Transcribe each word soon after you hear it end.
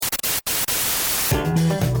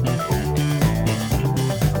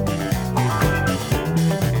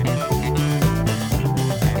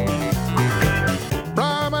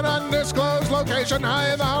From an undisclosed location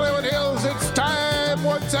high in the Hollywood Hills, it's time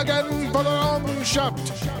once again for the long shot.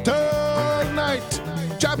 Tonight,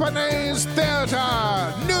 Japanese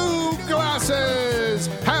theater, new glasses,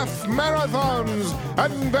 half marathons,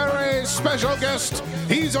 and very special guest.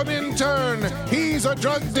 He's an intern, he's a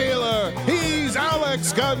drug dealer, he's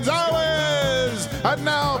Alex Gonzales. And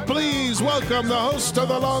now please welcome the host of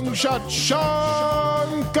the long shot,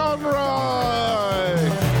 Sean Conroy.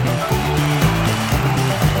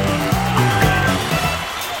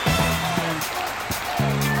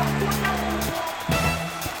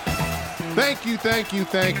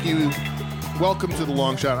 Thank you. Welcome to the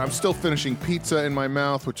long shot. I'm still finishing pizza in my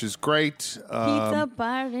mouth, which is great. Pizza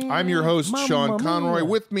party. I'm your host, Sean Conroy.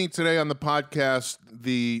 With me today on the podcast,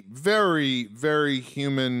 the very, very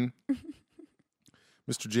human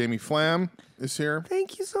Mr. Jamie Flam is here.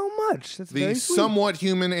 Thank you so much. That's The very sweet. somewhat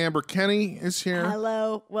human Amber Kenny is here.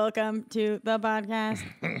 Hello, welcome to the podcast.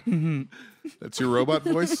 That's your robot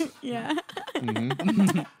voice. Yeah.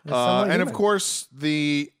 And of course,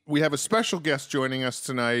 we have a special guest joining us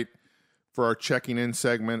tonight for our checking in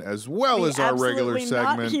segment, as well as our regular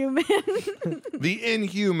segment. Human. The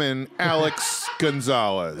inhuman Alex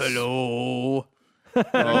Gonzales. Hello. Oh,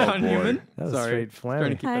 Unhuman. boy. That was Sorry. straight Trying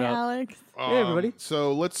to flammy. keep Hi, it up. Alex. Hey, everybody.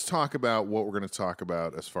 So let's talk about what we're going to talk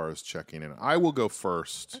about as far as checking in. I will go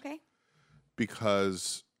first Okay.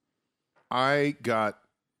 because I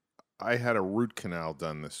had a root canal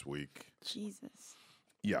done this week. Jesus.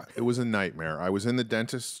 Yeah, it was a nightmare. I was in the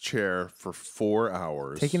dentist's chair for 4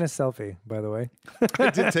 hours. Taking a selfie, by the way.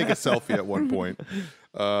 I did take a selfie at one point.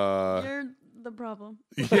 You're the problem.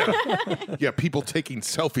 Yeah, people taking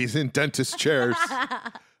selfies in dentist chairs.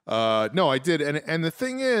 No, I did. And the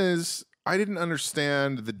thing is, I didn't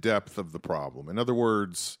understand the depth of the problem. In other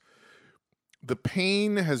words, the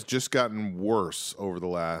pain has just gotten worse over the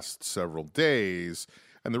last several days.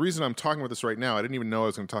 And the reason I'm talking about this right now, I didn't even know I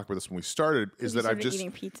was going to talk about this when we started, is that I've just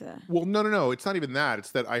eating pizza. Well, no. It's not even that.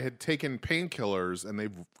 It's that I had taken painkillers and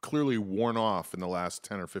they've clearly worn off in the last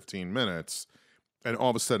 10 or 15 minutes. And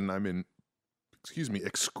all of a sudden I'm in,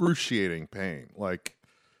 excruciating pain, like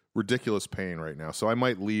ridiculous pain right now. So I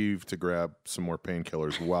might leave to grab some more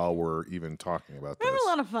painkillers while we're even talking about We this. have a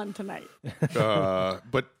lot of fun tonight.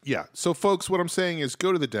 But yeah, so folks, what I'm saying is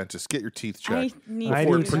go to the dentist, get your teeth checked I need I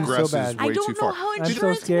before need it to so progresses bad. way I too don't know far. how I'm so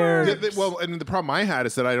insurance scared. works. Well, and the problem I had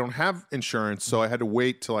is that I don't have insurance, so I had to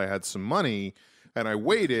wait till I had some money, and I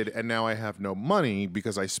waited, and now I have no money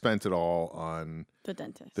because I spent it all on The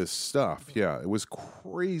dentist. this stuff. Yeah, it was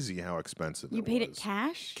crazy how expensive You it paid was. it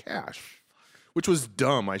cash? Cash. Which was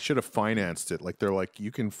dumb. I should have financed it. Like, they're like, you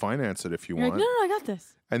can finance it if you You're like, want. no, I got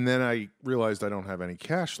this. And then I realized I don't have any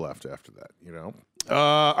cash left after that, you know?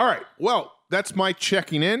 All right. Well, that's my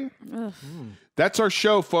checking in. That's our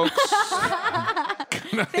show, folks.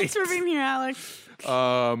 Good night. Thanks for being here, Alex.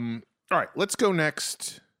 All right. Let's go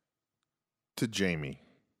next to Jamie.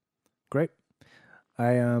 Great.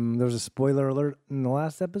 There was a spoiler alert in the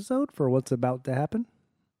last episode for what's about to happen.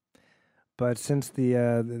 But since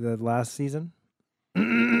the last season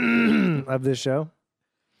of this show,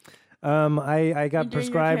 I got You're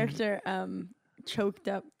prescribed. Doing your character, choked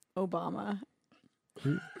up Obama.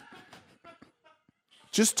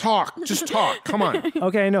 Just talk. Come on.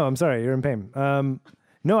 Okay, no, I'm sorry. You're in pain.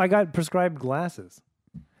 No, I got prescribed glasses.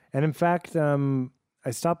 And in fact,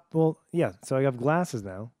 I stopped. Well, yeah, so I have glasses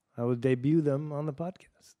now. I will debut them on the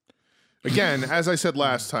podcast. Again, as I said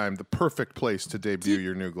last time, the perfect place to debut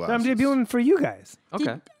your new glasses. I'm debuting for you guys.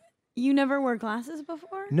 Okay. You never wore glasses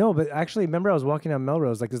before? No, but actually, remember I was walking down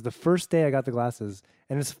Melrose. Like, this is the first day I got the glasses.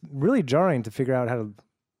 And it's really jarring to figure out how to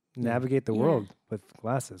navigate the world with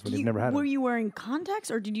glasses when you've never had Were them. you wearing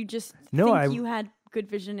contacts, or did you just No, think you had good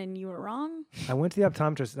vision and you were wrong? I went to the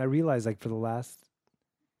optometrist and I realized, like, for the last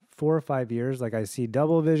 4 or 5 years, like, I see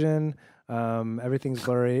double vision. Everything's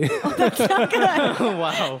blurry. That's not good.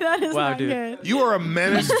 Wow. That is Wow, not dude. good. You are a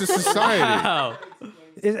menace to society. Wow.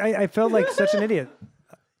 I felt like such an idiot.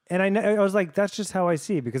 And I was like, that's just how I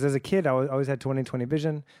see. Because as a kid, I always had 20/20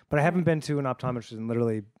 vision. But I haven't been to an optometrist in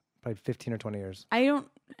literally probably 15 or 20 years. I don't.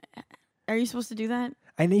 Are you supposed to do that?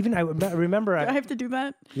 And even I remember. Do I have to do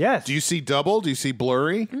that? Yes. Do you see double? Do you see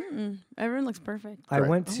blurry? Everyone looks perfect. I Right.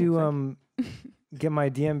 went to get my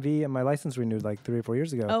DMV and my license renewed like 3 or 4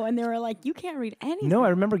 years ago. Oh, and they were like, you can't read anything. No, I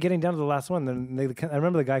remember getting down to the last one. Then I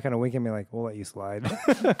remember the guy kind of winking at me like, "We'll let you slide."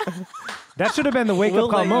 That should have been the wake We'll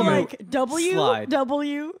up call let you- moment. Like W, Slide.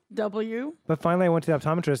 W, W. But finally, I went to the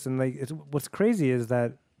optometrist, and what's crazy is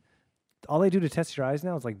that all they do to test your eyes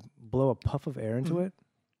now is like blow a puff of air into it.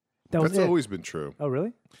 That's it. always been true. Oh,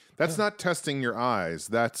 really? That's not testing your eyes.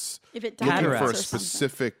 That's If it looking dilates for or a something.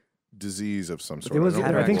 specific disease of some sort. It was, don't I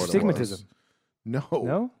remember think, what it stigmatism. was.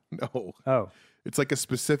 No. No? Oh. It's like a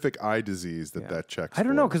specific eye disease that checks. I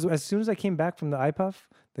don't know, for. because as soon as I came back from the eye puff,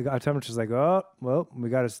 the optometrist was like, "Oh, well, we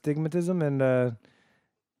got astigmatism, and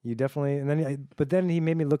you definitely." And then, but then he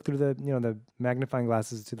made me look through the magnifying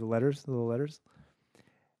glasses to the little letters,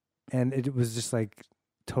 and it was just like,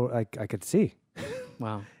 I could see.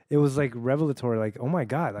 Wow. It was like revelatory, like, oh my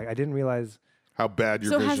god, like I didn't realize how bad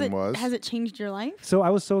your vision was. Has it changed your life? So I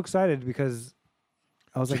was so excited because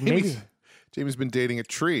I was like, maybe. Jamie's been dating a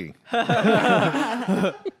tree.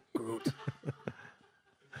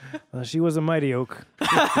 She was a mighty oak.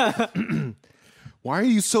 Why are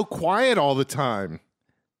you so quiet all the time?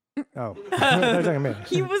 Oh, they're talking to me.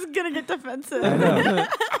 He was gonna get defensive. I know.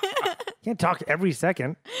 Can't talk every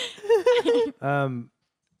second.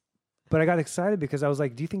 But I got excited because I was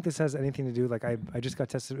like, do you think this has anything to do? Like, I just got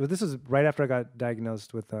tested. This was right after I got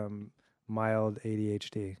diagnosed with mild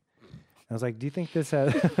ADHD. I was like, do you think this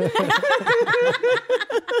has...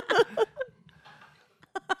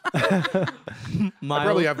 I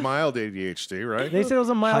probably have mild ADHD, right? They said it was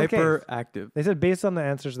a mild case. Hyperactive. They said based on the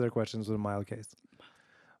answers to their questions, it was a mild case.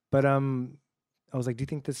 But I was like, do you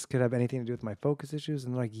think this could have anything to do with my focus issues?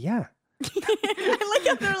 And they're like, yeah. I like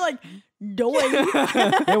how they're like, doing.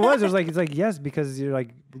 It was. It's like, yes, because you're like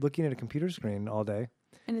looking at a computer screen all day.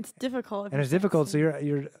 And it's difficult. And it's difficult. So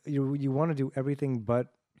you want to do everything but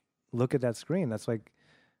look at that screen. That's like,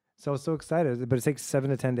 so I was so excited. But it takes 7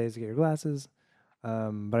 to 10 days to get your glasses.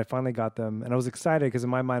 But I finally got them, and I was excited because in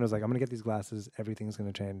my mind I was like, I'm gonna get these glasses. Everything's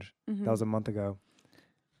gonna change. Mm-hmm. That was a month ago,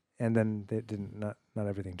 and then they didn't. Not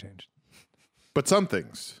everything changed. But some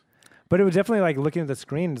things. But it was definitely like looking at the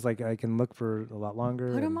screen. It's like I can look for a lot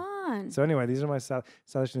longer. Put them on. So anyway, these are my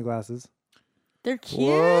stylish new glasses. They're cute.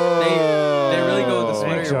 They really go with the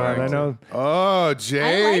sweater Thanks, you're Sean. wearing. I know, Oh,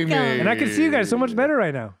 Jamie. 'em. and I can see you guys so much better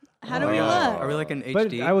right now. How do we Yeah. look? Are we like an But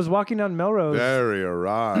HD? I was walking down Melrose Very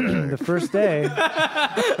erotic. the first day.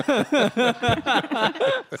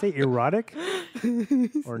 Say erotic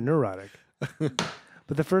or neurotic.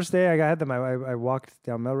 But the first day I had them, I walked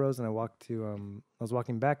down Melrose and I was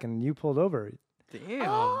walking back and you pulled over.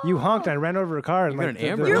 Damn. You honked. I ran over a car and You got like an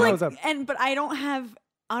Amber the You're window like, was up. but I don't have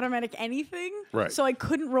automatic anything, Right. so I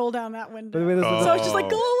couldn't roll down that window. By the way, this was So I was just like,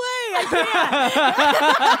 go away! I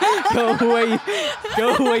can't.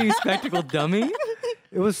 Go away, you spectacled dummy.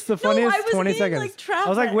 It was the No, funniest I was 20 being, seconds. like, I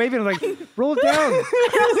was like traffic. waving, like roll it down.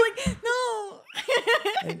 I was like,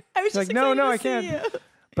 no. I was Like, just no, excited I to see can't. you.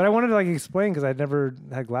 But I wanted to like explain because I'd never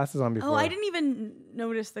had glasses on before. Oh, I didn't even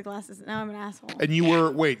notice the glasses. Now I'm an asshole. And you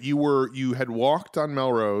had walked on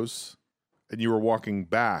Melrose and you were walking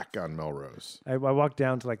back on Melrose. I walked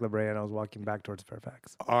down to like La Brea and I was walking back towards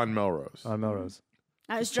Fairfax On Melrose. on Melrose.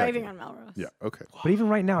 I was Just driving checking. on Melrose. Yeah, okay. But even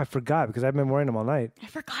right now, I forgot because I've been wearing them all night. I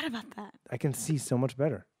forgot about that. I can see so much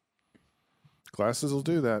better. Glasses will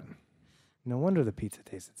do that. No wonder the pizza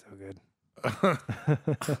tasted so good.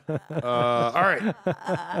 All right.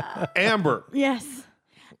 Amber. Yes.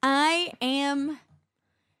 I am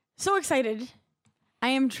so excited. I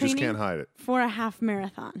am Just training can't hide it. for a half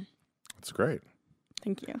marathon. That's great.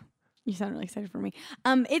 Thank you. You sound really excited for me.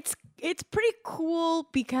 It's pretty cool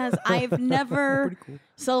because I've never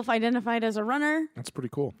self-identified as a runner. That's pretty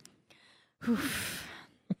cool.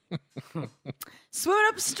 Swimming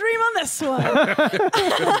upstream on this one.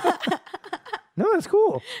 No, that's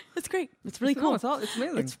cool. That's great. It's really cool. It's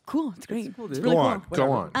amazing. It's cool. It's great. cool, dude. It's really Go cool. on.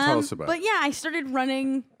 Go on. Tell us about But it. yeah, I started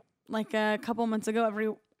running like a couple months ago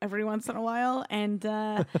every once in a while, and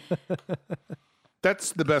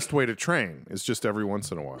That's the best way to train, is just every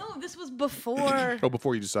once in a while. no, this was before. Oh,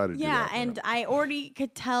 before you decided to do Yeah, that. and I already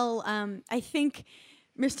could tell. I think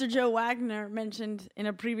Mr. Joe Wagner mentioned in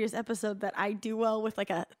a previous episode that I do well with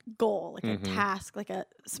like a goal, like a task, like a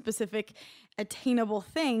specific attainable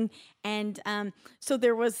thing. And so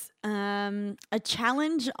there was a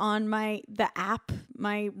challenge on my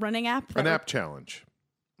running app. An app challenge.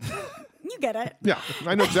 You get it. Yeah,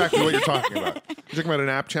 I know exactly what you're talking about. You're talking about an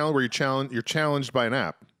app challenge where you're challenged by an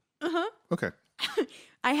app. Uh-huh. Okay.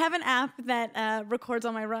 I have an app that records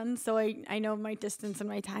all my runs, so I know my distance and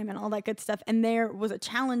my time and all that good stuff. And there was a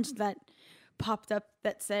challenge that popped up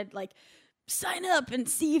that said, like, sign up and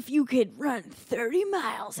see if you could run 30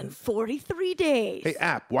 miles in 43 days. Hey,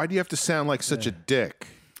 app, why do you have to sound like such a dick?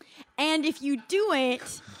 And if you do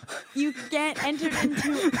it, you get entered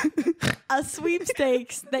into a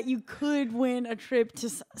sweepstakes that you could win a trip to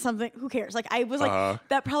something. Who cares? Like, I was like,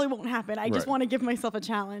 that probably won't happen. I just Right. want to give myself a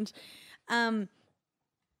challenge.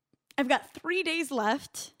 I've got 3 days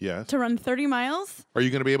left Yes. to run 30 miles. Are you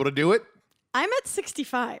going to be able to do it? I'm at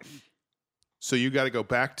 65. So you got to go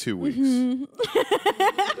back 2 weeks.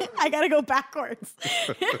 I got to go backwards.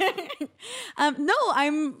 No,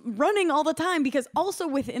 I'm running all the time because also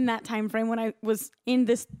within that time frame when I was in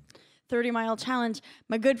this 30-mile challenge,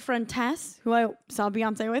 my good friend Tess, who I saw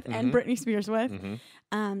Beyonce with and Britney Spears with,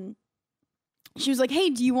 she was like, hey,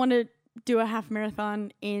 do you want to do a half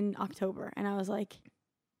marathon in October? And I was like,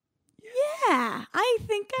 yeah, I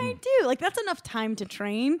think I do. Like, that's enough time to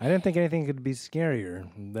train. I didn't think anything could be scarier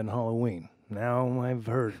than Halloween. Now I've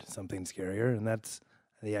heard something scarier, and that's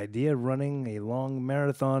the idea of running a long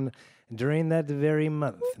marathon during that very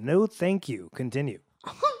month. No, thank you. Continue.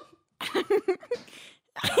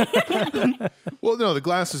 Well, no, the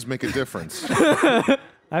glasses make a difference.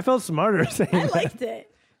 I felt smarter saying I that. liked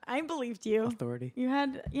it. I believed you. Authority. You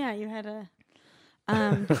had a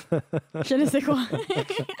je ne sais quoi.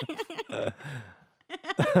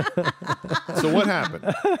 So what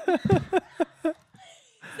happened?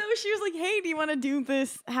 So she was like, hey, do you want to do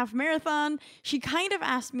this half marathon? She kind of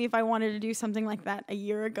asked me if I wanted to do something like that a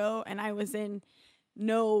year ago, and I was in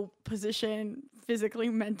no position physically,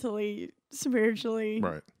 mentally, spiritually,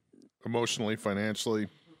 Right. Emotionally, financially.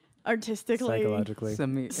 artistically, Psychologically.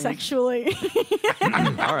 sexually.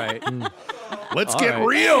 All right. Let's All get right.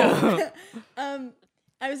 real.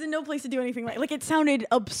 I was in no place to do anything like it sounded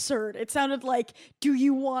absurd. It sounded like, do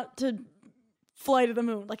you want to fly to the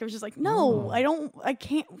moon? Like I was just like, no, I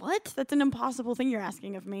can't. What? That's an impossible thing you're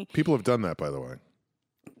asking of me. People have done that, by the way.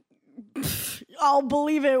 I'll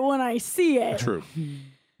believe it when I see it. True.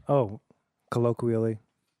 Oh, colloquially.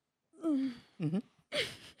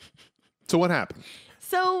 So what happened?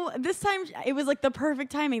 So this time it was like the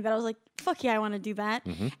perfect timing that I was like, fuck yeah, I want to do that.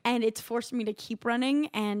 And it's forced me to keep running,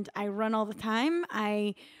 and I run all the time.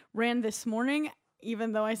 I ran this morning,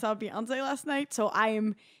 even though I saw Beyonce last night. So I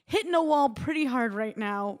am hitting a wall pretty hard right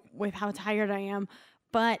now with how tired I am.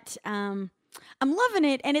 But I'm loving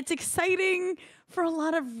it, and it's exciting for a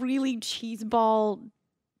lot of really cheeseball.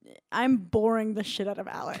 I'm boring the shit out of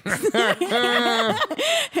Alex.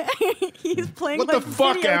 He's playing What like the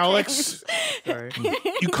fuck, video Alex? Sorry.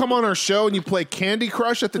 You come on our show and you play Candy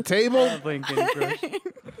Crush at the table? Playing Candy Crush.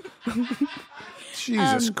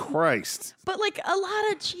 Jesus Christ. But like a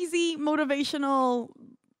lot of cheesy motivational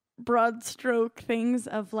broad stroke things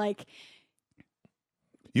of like,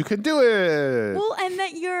 You can do it. well, and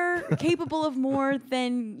that you're capable of more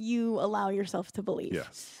than you allow yourself to believe.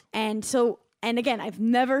 Yes. And so, and again, I've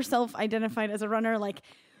never self-identified as a runner. Like,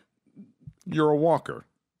 You're a walker.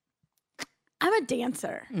 I'm a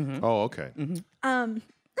dancer. Oh, okay.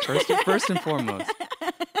 First and foremost.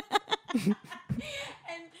 And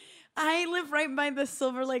I live right by the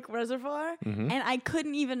Silver Lake Reservoir, and I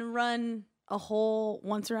couldn't even run a hole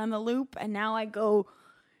once around the loop, and now I go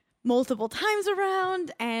multiple times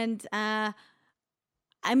around, and I'm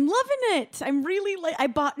loving it. I'm really like, I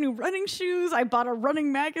bought new running shoes. I bought a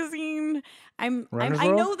running magazine. I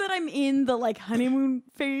know that I'm in the like honeymoon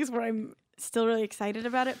phase where I'm still really excited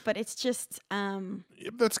about it, but it's just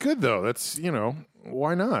That's good, though. That's,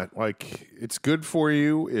 why not? Like, it's good for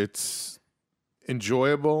you. It's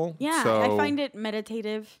enjoyable. yeah, So, I find it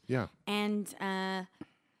meditative. Yeah. And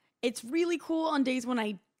it's really cool on days when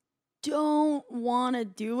I don't want to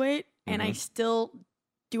do it, and I still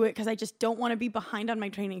do it because I just don't want to be behind on my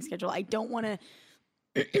training schedule. I don't want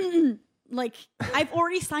to, like, I've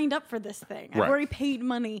already signed up for this thing. I've Right. already paid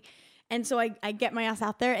money. And so I get my ass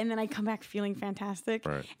out there, and then I come back feeling fantastic.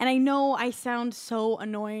 Right. And I know I sound so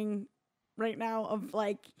annoying right now of,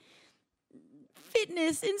 like,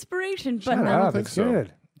 fitness inspiration, but Shut don't up. think It's so.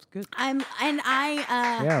 good. It's good. I'm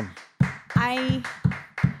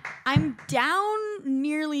down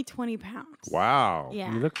nearly 20 pounds. Wow.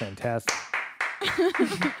 Yeah. You look fantastic.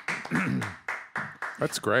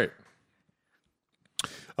 That's great.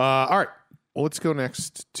 All right. Well, let's go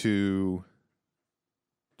next to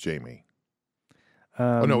Jamie.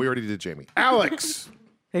 Oh, no, we already did Jamie. Alex!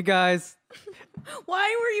 Hey guys.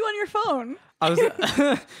 Why were you on your phone? I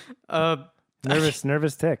was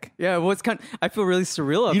Nervous tick. yeah, well, it's I feel really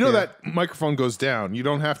surreal up You know here. that microphone goes down. You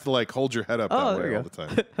don't have to, like, hold your head up Oh, that there way you all go.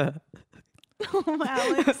 the time. Oh,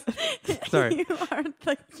 Alex. Sorry. You are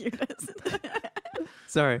the cutest.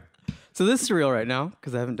 Sorry. So this is surreal right now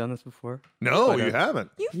because I haven't done this before. No, you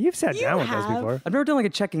haven't. You've sat you down with us have. before. I've never done like a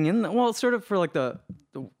checking in. Well, sort of for like the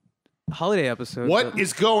holiday episode. What but-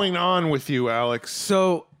 is going on with you, Alex?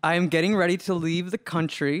 So I'm getting ready to leave the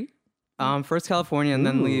country, first California, and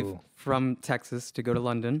then leave Ooh. from Texas to go to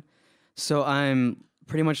London. So I'm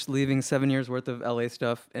pretty much leaving 7 years worth of LA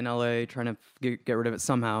stuff in LA, trying to get rid of it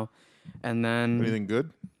somehow. And then Anything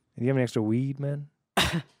good? And you have any extra weed, man?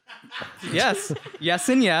 Yes, yes,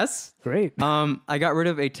 and yes. Great. I got rid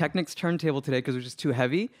of a Technics turntable today because it was just too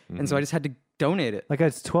heavy, and so I just had to donate it. Like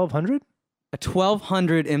it's 1,200? A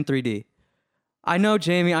 1200 M3D. I know,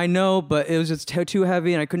 Jamie, I know, but it was just too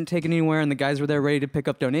heavy, and I couldn't take it anywhere, and the guys were there ready to pick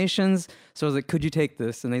up donations, so I was like, could you take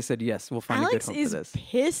this? And they said, yes, we'll find a good home for this. Alex is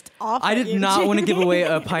pissed off I at did you, not want to give Jamie. away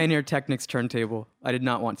a Pioneer Technics turntable. I did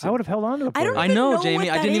not want to. I would have held on to the I don't place. I even know, know Jamie,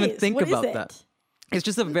 what I didn't that even is. think What is about it? that. It's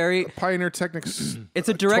just a very... Pioneer Technics. It's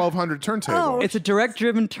a direct... 1200 turntable. Oh. It's a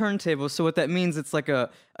direct-driven turntable, so what that means, it's like a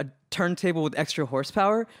turntable with extra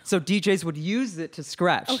horsepower, so DJs would use it to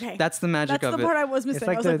scratch. Okay. That's the magic That's of the it. part I was missing. It's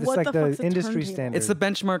like I was the, like, it's what like the the fuck's a industry turntable? standard. It's the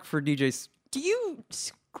benchmark for DJs. Do you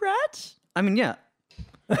scratch? I mean, yeah.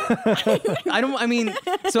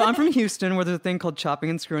 So I'm from Houston, where there's a thing called chopping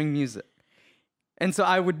and screwing music. And so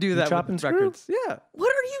I would do that chop with and screw? records. Yeah.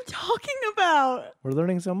 What are you talking about? We're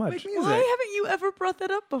learning so much. Make music. Why haven't you ever brought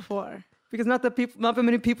that up before? Because not that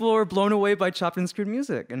many people are blown away by chopped and screwed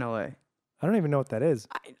music in LA. I don't even know what that is,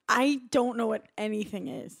 I don't know what anything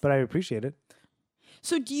is. but I appreciate it.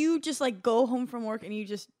 So do you just like go home from work and you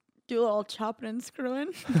just do a little chopping and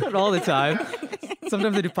screwing? Not all the time.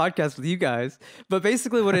 Sometimes I do podcasts with you guys. But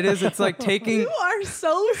basically what it is, it's like taking... You are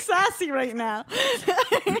so sassy right now.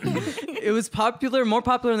 It was more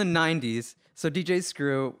popular in the 90s. So DJ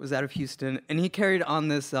Screw was out of Houston, and he carried on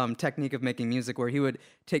this technique of making music where he would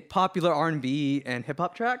take popular R&B and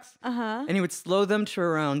hip-hop tracks, and he would slow them to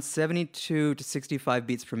around 72 to 65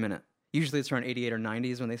 beats per minute. Usually it's around 88 or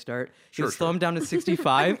 90s when they start. He would slow them down to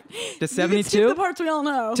 65 to You can 72 skip the parts we all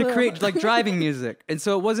know. to create like driving music. And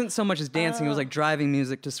so it wasn't so much as dancing, it was like driving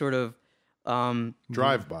music to sort of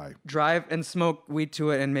Drive by. drive and smoke weed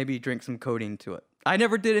to it and maybe drink some codeine to it. I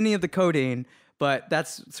never did any of the codeine, but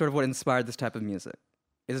that's sort of what inspired this type of music.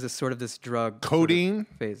 Is this sort of this drug Codeine?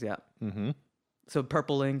 sort of phase? Yeah. Mm-hmm. So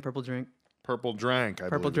purple drink. Purple drank. I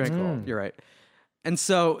Purple believe it's drink. called. You're right. And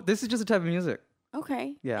so this is just a type of music.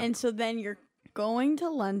 Okay. Yeah. And so then you're going to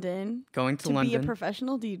London Going to be a London.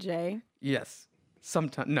 professional DJ. Yes.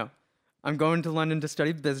 Sometime. No. I'm going to London to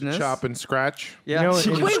study business. Chop and scratch. Yeah. You know,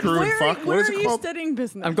 Wait, Screw and where, fuck? What where is are it you called? studying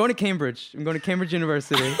business? I'm going to Cambridge. I'm going to Cambridge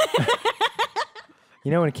University. You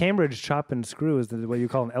know, in Cambridge, chop and screw is what you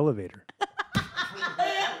call an elevator.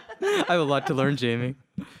 I have a lot to learn, Jamie.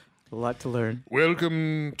 A lot to learn.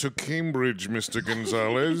 Welcome to Cambridge, Mr.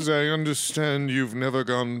 Gonzales. I understand you've never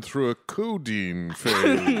gone through a codeine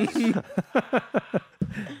phase.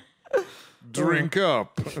 Drink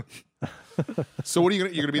up. So what are you're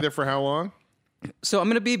gonna be there for how long? So I'm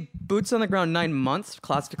going to be boots on the ground 9 months,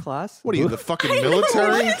 class to class. What are you, the fucking What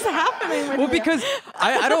military? is happening with Well, you? because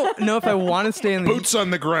I don't know if I want to stay in the... Boots on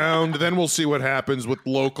the ground, then we'll see what happens with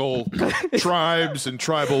local tribes and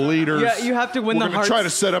tribal leaders. Yeah, you have to win We're the gonna hearts. try to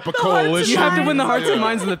set up a hearts and coalition. You have to win the hearts and Yeah.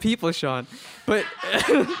 minds of the people, Sean. But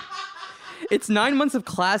it's 9 months of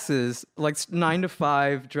classes, like 9 to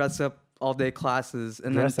 5, dress up all day classes,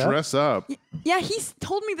 and Dress then up? Dress up. Yeah, he's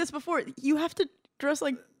told me this before. You have to dress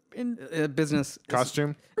like in business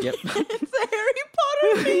Costume. Yep. it's a Harry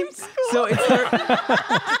Potter themed school. So it's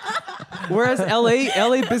whereas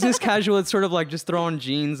LA business casual, it's sort of like just throw on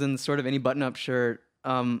jeans and sort of any button-up shirt.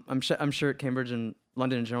 I'm sure at Cambridge and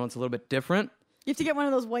London in general, it's a little bit different. You have to get one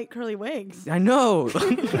of those white curly wigs. I know.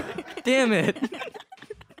 Damn it.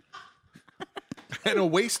 And a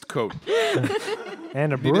waistcoat.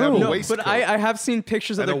 And a Need to have a broom. waistcoat. But I have seen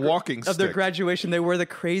pictures of And a their walking of their stick. graduation. They wear the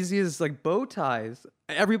craziest like bow ties.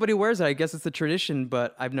 Everybody wears it. I guess it's the tradition,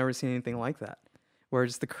 but I've never seen anything like that. Where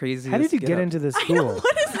it's the craziest. How did you get get-up. into this I know, school?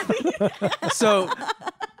 what is this? So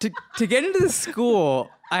to get into the school,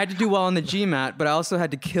 I had to do well on the GMAT, but I also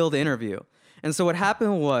had to kill the interview. And so what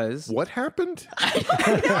happened was What happened?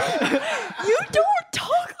 You don't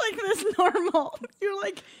talk like this normal. You're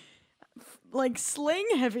like sling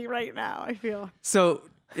heavy right now, I feel. so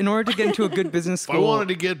in order to get into a good business If I school, wanted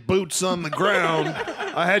to get boots on the ground,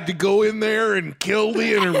 I had to go in there and kill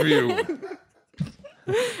the interview.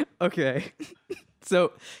 okay.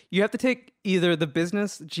 So you have to take either the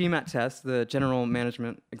business GMAT test, the general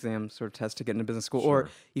management exam sort of test to get into business school, or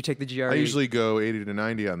you take the GRE. I usually go 80 to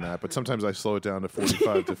 90 on that, but sometimes I slow it down to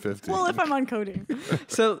 45 to 50. Well, if I'm on coding.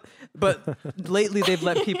 So, but lately they've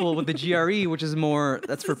let people with the GRE, which is more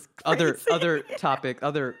that's for other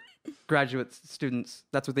graduate students.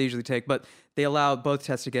 That's what they usually take. But they allow both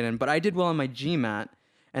tests to get in. But I did well on my GMAT,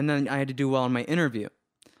 and then I had to do well on my interview.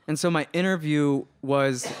 And so my interview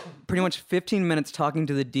was pretty much 15 minutes talking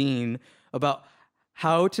to the dean about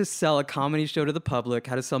how to sell a comedy show to the public,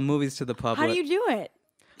 how to sell movies to the public. How do you do it?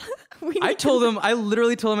 I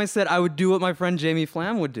literally told him, I said I would do what my friend Jamie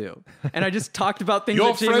Flam would do. And I just talked about things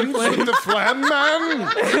Your that Jamie friends with the Flam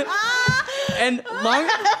Man? And long.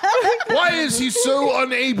 Why is he so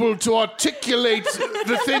unable to articulate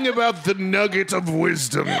the thing about the nugget of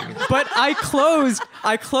wisdom? But I closed.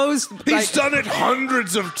 He's done it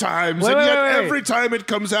hundreds of times, and yet every time it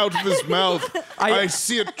comes out of his mouth, I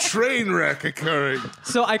see a train wreck occurring.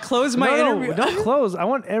 So I closed my interview. No, don't close. I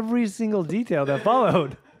want every single detail that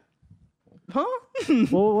followed. Huh?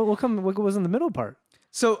 What was in the middle part?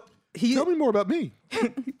 So Tell me more about me.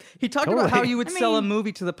 he talked about how you would sell a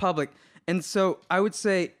movie to the public. And so I would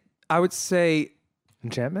say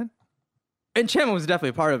Enchantment? Enchantment was definitely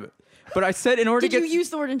a part of it. But I said in order Did to get... you use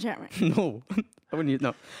the word enchantment? No. I wouldn't use...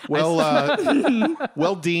 No.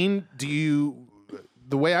 Well, Dean,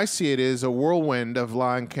 the way I see it is a whirlwind of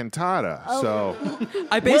La Encantada. Oh. So,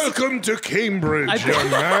 welcome to Cambridge,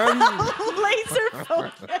 young man. Laser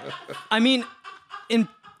focus. I mean,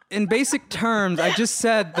 in basic terms, I just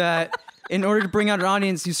said that in order to bring out an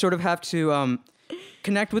audience, you sort of have to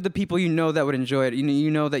connect with the people you know that would enjoy it.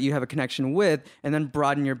 You know that you have a connection with, and then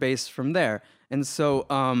broaden your base from there. And so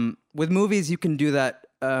with movies, you can do that.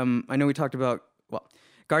 I know we talked about,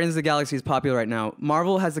 Guardians of the Galaxy is popular right now.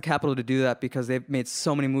 Marvel has the capital to do that because they've made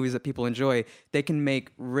so many movies that people enjoy. They can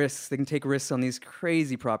make risks. They can take risks on these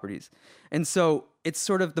crazy properties. And so it's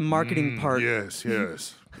sort of the marketing part. Yes.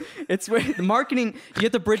 It's where the marketing, you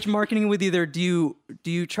have to bridge marketing with either do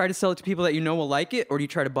you try to sell it to people that you know will like it, or do you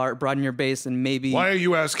try to broaden your base and maybe... Why are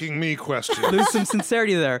you asking me questions? Lose some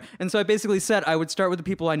sincerity there. And so I basically said I would start with the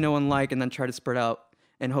people I know and like, and then try to spread out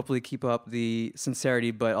and hopefully keep up the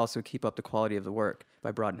sincerity, but also keep up the quality of the work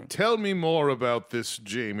by broadening. Tell me more about this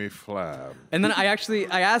Jamie Flam. And then I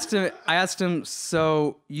asked him,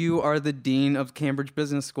 so you are the dean of Cambridge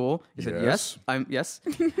Business School? He said, yes. Yes.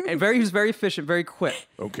 And he was very efficient, very quick.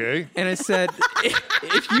 Okay. And I said,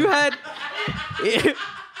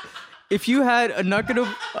 if you had a nugget of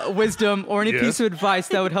wisdom or any piece of advice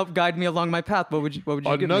that would help guide me along my path, what would you give me?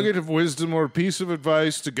 A nugget of wisdom or a piece of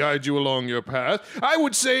advice to guide you along your path? I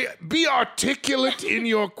would say be articulate in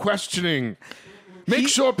your questioning. Make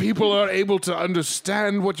sure people are able to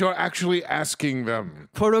understand what you're actually asking them.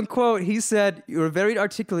 Quote unquote, he said, you were very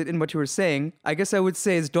articulate in what you were saying. I guess I would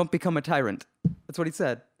say is don't become a tyrant. That's what he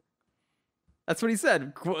said.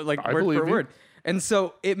 Like word for word. And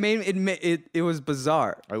so it was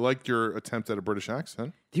bizarre. I liked your attempt at a British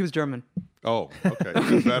accent. He was German. Oh, okay.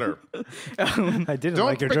 Even better. I didn't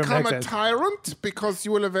like your German accent. Don't become a tyrant because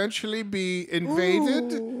you will eventually be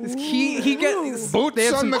invaded. He gets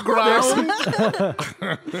boots on the ground.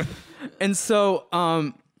 And so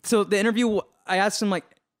the interview, I asked him, like,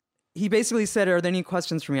 he basically said, are there any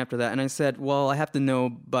questions for me after that? And I said, well, I have to know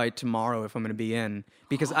by tomorrow if I'm going to be in,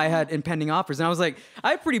 because I had impending offers. And I was like,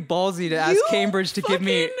 I'm pretty ballsy to ask Cambridge to give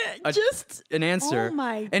me an answer. Oh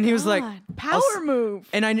my And he was like, power move.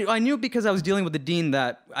 And I knew because I was dealing with the dean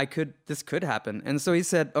that this could happen. And so he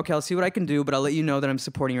said, okay, I'll see what I can do, but I'll let you know that I'm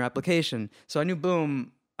supporting your application. So I knew,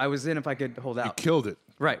 boom, I was in if I could hold out. You killed it.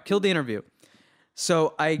 Right, killed the interview.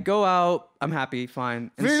 So I go out, I'm happy,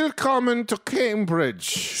 fine. And Welcome to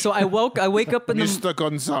Cambridge. so I wake up in the... Mr.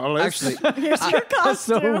 Gonzales. Actually, Here's your costume. That's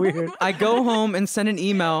so weird. I go home and send an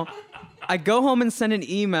email.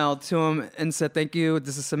 To him and said, thank you,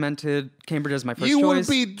 this is cemented. Cambridge is my first choice. You will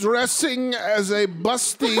be dressing as a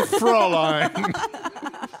busty Fraulein.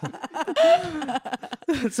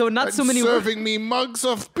 So not so many serving me mugs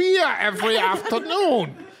of beer every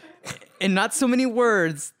afternoon. And not so many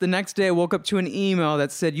words. The next day I woke up to an email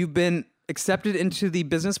that said, you've been accepted into the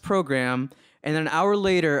business program. And then an hour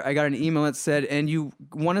later, I got an email that said, and you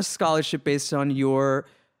won a scholarship based on your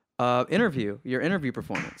interview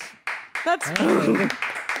performance. That's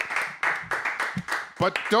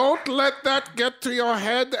But don't let that get to your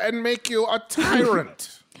head and make you a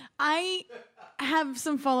tyrant. I have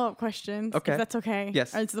some follow-up questions. Okay. If that's okay.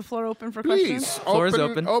 Yes. Is the floor open for Please, questions? Floor is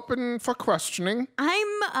open. Open for questioning.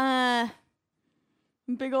 I'm a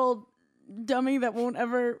big old dummy that won't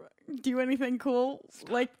ever do anything cool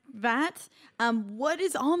like that. What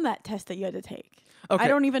is on that test that you had to take? Okay. I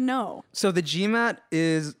don't even know. So the GMAT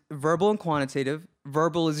is verbal and quantitative.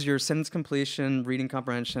 Verbal is your sentence completion, reading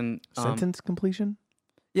comprehension. Sentence completion?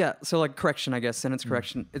 Yeah, so like correction, I guess, sentence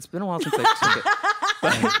correction. It's been a while since I took it.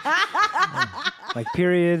 Like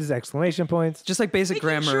periods, exclamation points. Just like basic Making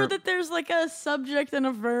grammar. sure that there's like a subject and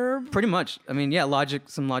a verb. Pretty much. I mean, yeah,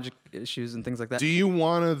 some logic issues and things like that. Do you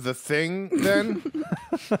want the thing then?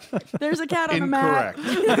 There's a cat on the mat.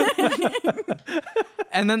 Incorrect.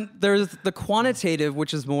 And then there's the quantitative,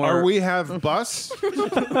 which is more. Are we have bus?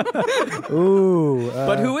 Ooh.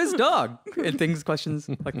 But who is dog? And questions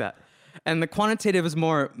like that. And the quantitative is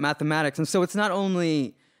more mathematics. And so it's not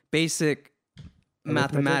only basic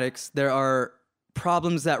mathematics. There are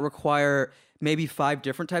problems that require maybe 5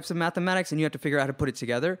 different types of mathematics, and you have to figure out how to put it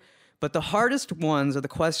together. But the hardest ones are the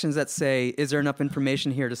questions that say, is there enough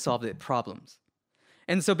information here to solve the problems?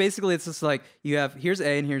 And so basically it's just like, here's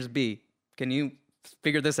A and here's B. Can you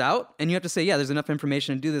figure this out? And you have to say, yeah, there's enough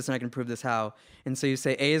information to do this and I can prove this how. And so you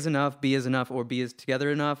say A is enough, B is enough, or B is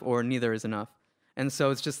together enough, or neither is enough. And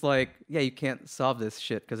so it's just like, yeah, you can't solve this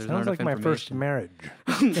shit because there's not enough information. Sounds like my first marriage.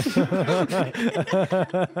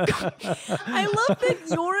 I love that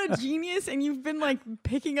you're a genius and you've been like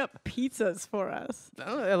picking up pizzas for us.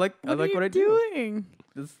 I like what I What are do. you doing?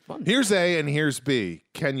 It's fun. Here's A and here's B.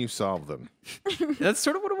 Can you solve them? That's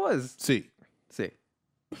sort of what it was. C. See.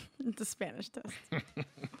 It's a Spanish test.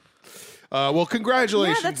 Well,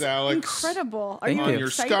 congratulations, Yeah, that's Alex. incredible. Are Thank you On you. your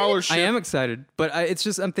excited? scholarship. I am excited, but it's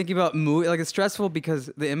just I'm thinking about moving. Like it's stressful because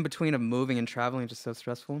the in between of moving and traveling is just so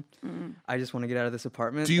stressful. I just want to get out of this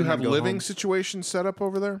apartment. Do you and then have go living home. situations set up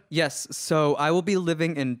over there? Yes. So I will be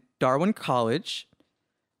living in Darwin College,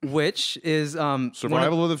 which is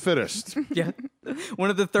Survival of the fittest. one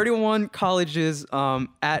of the 31 colleges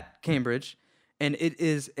at Cambridge, and it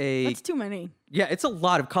is That's too many. it's a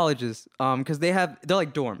lot of colleges because they're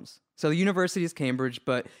like dorms. So the university is Cambridge,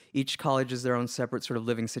 but each college is their own separate sort of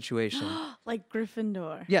living situation. Like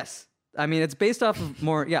Gryffindor. Yes. I mean, it's based off of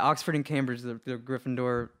more, Oxford and Cambridge, the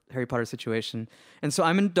Gryffindor, Harry Potter situation. And so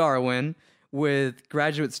I'm in Darwin with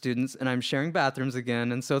graduate students, and I'm sharing bathrooms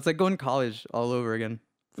again. And so it's like going to college all over again.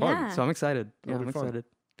 Fun. Yeah. So I'm excited. Yeah, That'll I'm be fun. excited.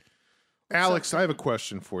 Alex, I have a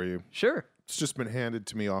question for you. Sure. It's just been handed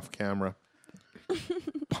to me off camera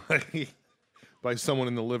by someone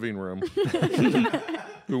in the living room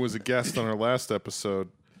who was a guest on our last episode.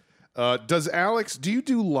 Do you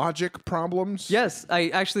do logic problems? Yes. I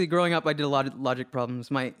actually, growing up, I did a lot of logic problems.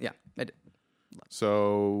 I did.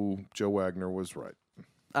 So Joe Wagner was right.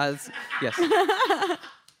 Yes.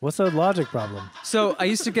 What's a logic problem? So I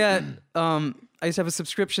used to get, I used to have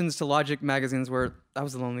subscriptions to logic magazines where I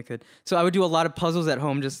was a lonely kid. So I would do a lot of puzzles at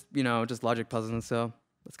home, just logic puzzles. And so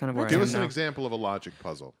that's kind of where I am Give us an now. example of a logic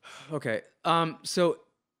puzzle. Okay. So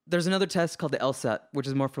there's another test called the LSAT, which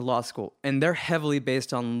is more for law school. And they're heavily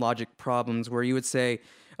based on logic problems where you would say,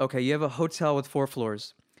 okay, you have a hotel with 4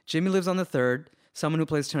 floors. Jimmy lives on the 3rd. Someone who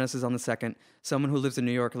plays tennis is on the 2nd. Someone who lives in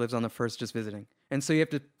New York lives on the 1st just visiting. And so you have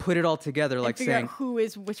to put it all together, like figure saying out who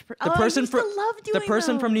is which person. the person from love doing the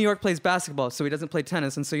person from those. New York plays basketball, so he doesn't play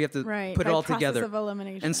tennis, and so you have to Right, put it by all process together. of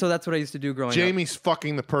elimination. And so that's what I used to do growing up. Jamie's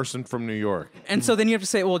fucking the person from New York. And so then you have to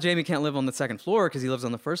say, well, Jamie can't live on the 2nd floor because he lives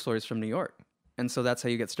on the 1st floor. He's from New York. And so that's how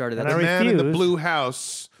you get started. And The That's, man in the refuse. blue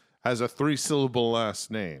house has a 3-syllable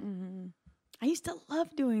last name. I used to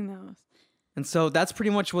love doing those. and so that's pretty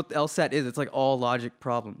much what the LSAT is. It's like all logic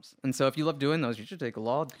problems. And so if you love doing those, you should take a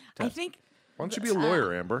law test. I think Why don't you be a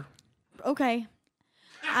lawyer, Amber? okay.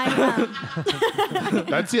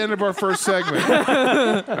 That's the end of our first segment.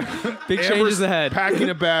 Big Amber's changes ahead. packing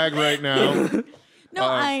a bag right now. No,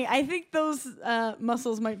 I think those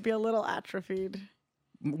muscles might be a little atrophied.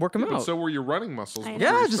 Work them But out. so were your running muscles. I know.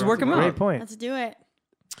 before Yeah, you just started work 'em to out. run. Great point. Let's do it.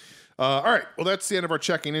 All right. Well, that's the end of our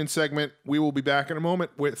checking in segment. We will be back in a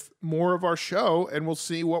moment with more of our show, and we'll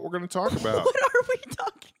see what we're going to talk about. What are we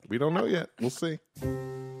talking? We don't know yet. We'll see.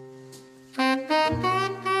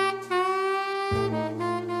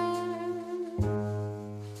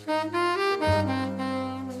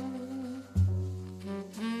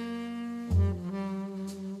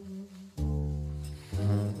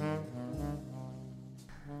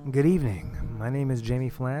 Good evening. My name is Jamie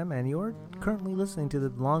Flam, and you're currently listening to the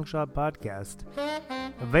Long Shot Podcast,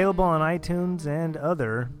 available on iTunes and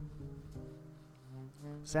other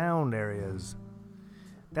sound areas.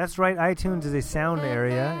 That's right, iTunes is a sound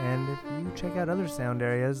area, and if you check out other sound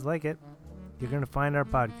areas like it, you're going to find our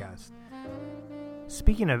podcast.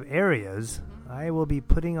 Speaking of areas, I will be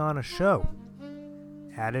putting on a show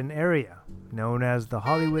at an area known as the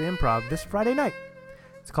Hollywood Improv this Friday night.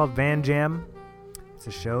 It's called Van Jam. It's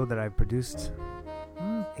a show that I've produced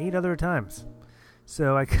 8 other times,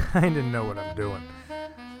 so I kind of know what I'm doing.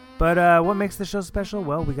 But what makes the show special?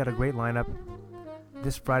 Well, we got a great lineup.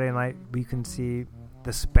 This Friday night, we can see the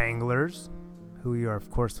Spanglers, who you are, of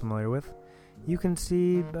course, familiar with. You can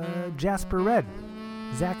see Jasper Red,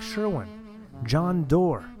 Zach Sherwin, John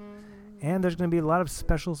Doerr, and there's going to be a lot of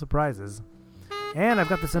special surprises. And I've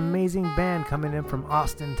got this amazing band coming in from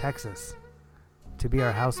Austin, Texas, to be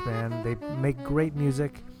our house band. They make great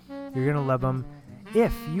music. You're going to love them.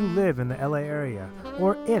 if you live in the LA area,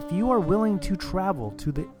 or if you are willing to travel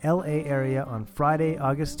to the LA area on Friday,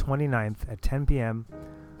 August 29th at 10 p.m.,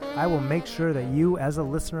 I will make sure that you, as a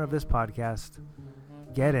listener of this podcast,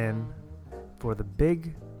 get in for the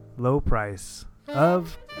big, low price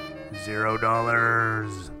of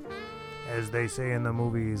 $0. As they say in the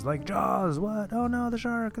movies, like Jaws. What? Oh no, the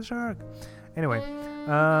shark. Anyway,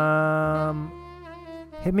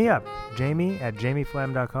 hit me up, Jamie at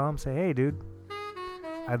jamieflam.com. Say, hey, dude,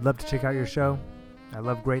 I'd love to check out your show. I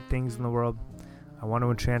love great things in the world. I want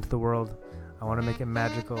to enchant the world. I want to make it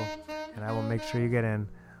magical, and I will make sure you get in.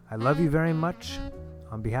 I love you very much.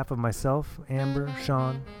 On behalf of myself, Amber,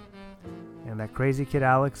 Sean, and that crazy kid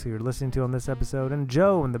Alex who you're listening to on this episode, and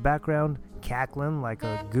Joe in the background cackling like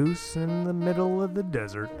a goose in the middle of the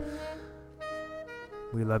desert.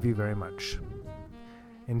 We love you very much.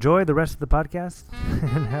 Enjoy the rest of the podcast,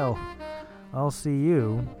 and hell, I'll see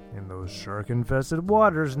you in those shark-infested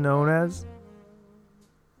waters known as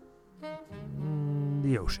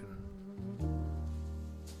the ocean.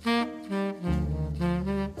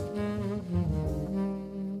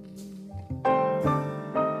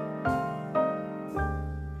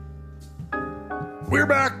 We're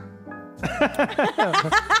back.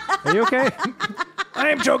 Are you okay? I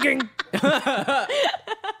am choking. I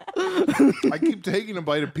keep taking a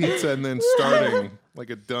bite of pizza and then starting like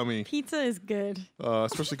a dummy. Pizza is good.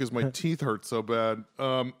 Especially because my teeth hurt so bad.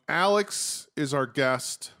 Alex is our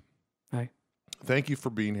guest. Hi. Thank you for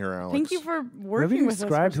being here, Alex. Thank you for Have working you with us.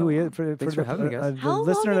 described who he is Thanks for having me, guys. the How long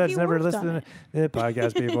listener have that's you never worked on listened to the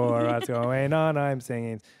podcast before? What's going on? I'm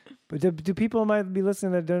singing. But do people might be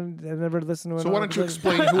listening that have never listened to? So why don't you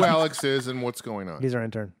explain who Alex is and what's going on? He's our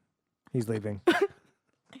intern. He's leaving.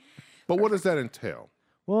 But what does that entail?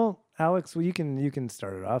 Well, Alex, you can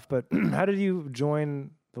start it off. But how did you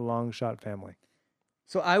join the Long Shot family?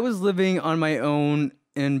 So I was living on my own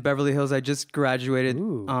in Beverly Hills. I just graduated.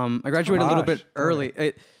 Ooh. I graduated a little bit Gosh. early.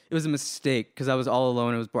 It was a mistake because I was all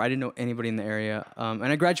alone. It was bored. I didn't know anybody in the area. And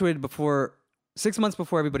I graduated 6 months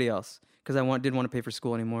before everybody else because I didn't want to pay for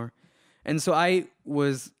school anymore. And so I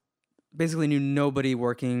was basically knew nobody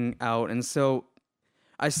working out. And so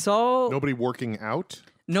I saw Nobody working out?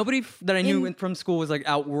 nobody that I knew from school was like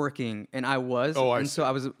out working, and I was. Oh, I and see. so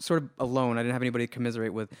I was sort of alone. I didn't have anybody to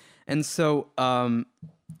commiserate with. And so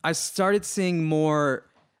I started seeing more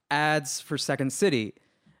ads for Second City.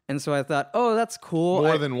 And so I thought, oh, that's cool.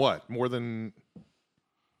 More than what?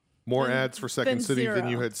 More ads for Second than City than zero.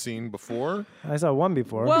 you had seen before? I saw one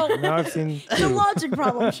before. Well- now I've seen The two. logic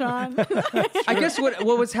problem, Sean. I guess what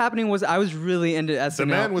was happening was I was really into SNL. The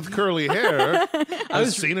man with curly hair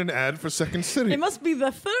has seen an ad for Second City. It must be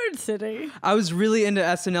the third city. I was really into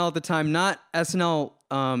SNL at the time, not SNL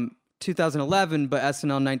 2011, but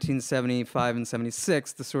SNL 1975 and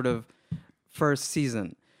 76, the sort of first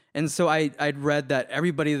season. And so I'd read that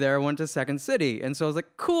everybody there went to Second City. And so I was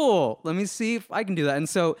like, cool, let me see if I can do that. And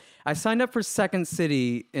so I signed up for Second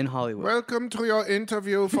City in Hollywood. Welcome to your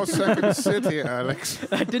interview for Second City, Alex.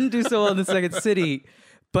 I didn't do so well in the Second City.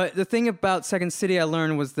 But the thing about Second City I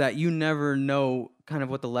learned was that you never know kind of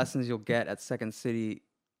what the lessons you'll get at Second City.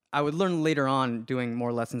 I would learn later on doing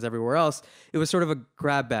more lessons everywhere else. It was sort of a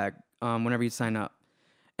grab bag whenever you sign up.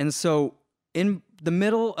 And so in the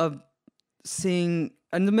middle of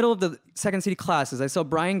the Second City classes, I saw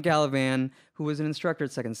Brian Gallivan, who was an instructor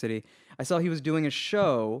at Second City. I saw he was doing a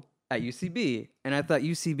show at UCB, and I thought,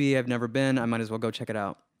 UCB, I've never been. I might as well go check it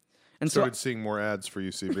out. And so Started seeing more ads for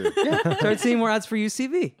UCB. started seeing more ads for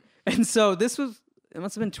UCB. And so it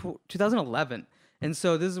must have been 2011. And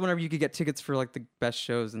so this is whenever you could get tickets for like the best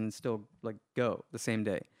shows and still like go the same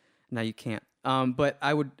day. Now you can't. But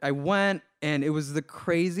I went, and it was the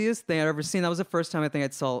craziest thing I'd ever seen. That was the first time I think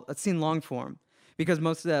I'd seen long form. Because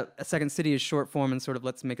most of that Second City is short form and sort of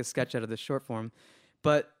let's make a sketch out of this short form.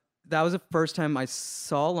 But that was the first time I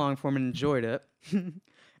saw long form and enjoyed it.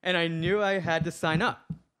 And I knew I had to sign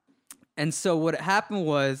up. And so what happened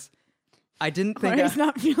was I didn't think Corey's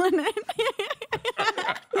not feeling it.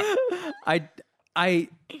 I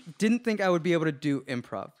didn't think I would be able to do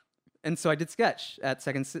improv. And so I did sketch at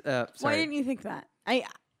Second City. Why didn't you think that?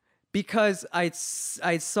 Because I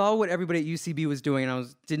saw what everybody at UCB was doing,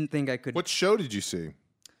 and didn't think I could. What show did you see?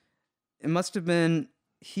 It must have been.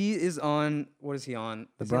 He is on. What is he on?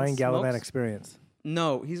 The Is he on Brian Gallivan Smokes? Experience.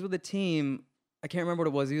 No, he's with a team. I can't remember what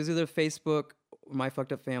it was. He was either Facebook or My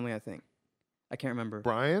Fucked Up Family, I think. I can't remember.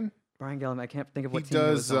 Brian? Brian Gallivan. I can't think of He what team he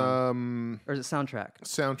was does on. Or is it Soundtrack?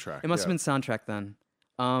 soundtrack. It must have been Soundtrack then.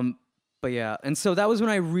 But yeah, and so that was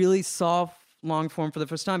when I really saw long form for the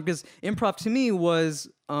first time, because improv to me was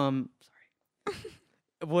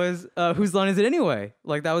was Whose Line Is It Anyway?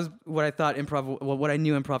 Like that was what I thought what I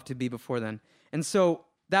knew improv to be before then. And so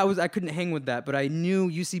I couldn't hang with that, but I knew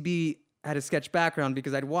UCB had a sketch background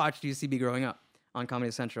because I'd watched UCB growing up on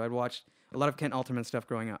Comedy Central. I'd watched a lot of Kent Alterman stuff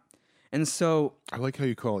growing up. And so I like how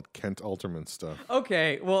you call it Kent Alterman stuff.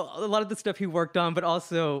 okay, well, a lot of the stuff he worked on, but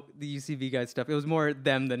also the UCB guy stuff. It was more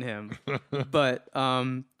them than him. But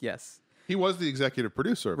yes. He was the executive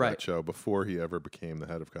producer of Right. that show before he ever became the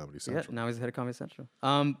head of Comedy Central. Yeah, now he's the head of Comedy Central.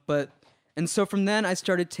 And so from then I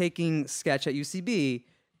started taking sketch at UCB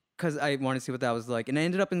because I wanted to see what that was like. And I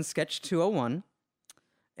ended up in Sketch 201,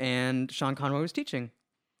 and Sean Conroy was teaching.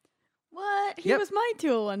 What? He Yep. was my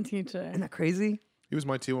 201 teacher. Isn't that crazy? He was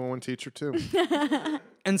my T101 teacher too.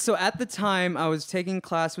 And so at the time I was taking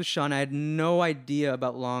class with Sean. I had no idea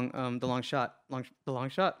about the Long Shot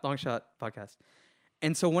podcast.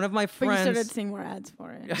 And so one of my But friends you started seeing more ads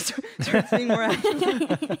for it. I started seeing more ads.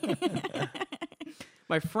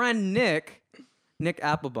 My friend Nick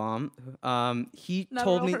Applebaum, he Not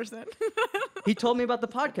told a real me person. he told me about the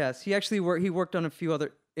podcast. He actually worked on a few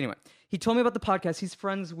other. Anyway, he told me about the podcast. He's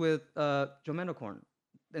friends with Joe Mendelkorn,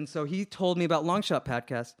 and so he told me about Long Shot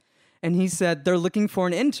podcast. And he said they're looking for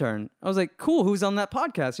an intern. I was like, cool. Who's on that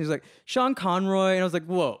podcast? He's like, Sean Conroy. And I was like,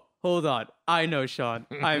 whoa, hold on. I know Sean.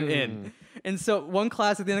 I'm in. And so one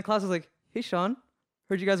class at the end of the class, I was like, hey Sean,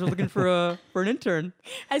 heard you guys were looking for an intern.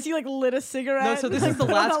 As he like lit a cigarette. No, so this is the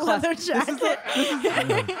last on a class. leather This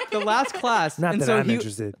jacket. is the last class. Not and that so I'm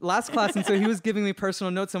interested. Last class, and so he was giving me personal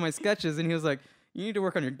notes on my sketches, and he was like, you need to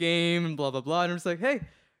work on your game and blah blah blah. And I'm just like, hey,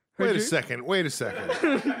 Wait a second.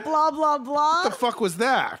 Blah blah blah. What the fuck was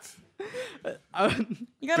that? You gotta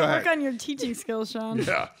Go work ahead. on your teaching skills, Sean.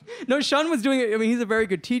 Yeah. No, Sean was doing it. I mean, he's a very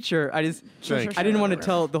good teacher. I didn't want to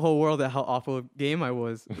tell the whole world how awful a game I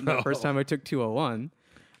was the first time I took 201.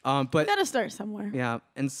 But You gotta start somewhere. yeah,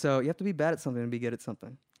 and so you have to be bad at something and be good at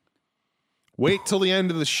something. Wait till the end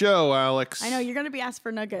of the show, Alex. I know you're gonna be asked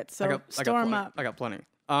for nuggets, so I got storm plenty. up. I got plenty.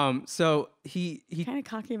 So he Kind of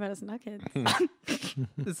cocky about his nuggets.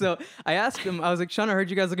 so I asked him, I was like, Sean, I heard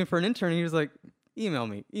you guys looking for an intern. And he was like, email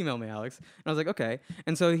me, Alex. And I was like, okay.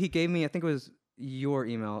 And so he gave me, I think it was your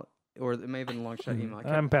email, or it may have been a Long Shot email. I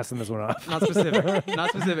can't- I'm passing this one off. not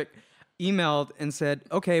specific. Emailed and said,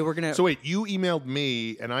 okay, we're gonna. So wait, you emailed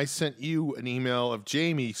me, and I sent you an email of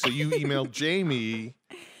Jamie. So you emailed Jamie.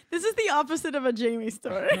 This is the opposite of a Jamie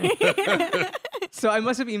story. So I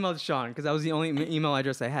must have emailed Sean because that was the only email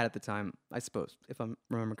address I had at the time, I suppose, if I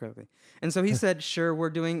remember correctly. And so he said, sure, we're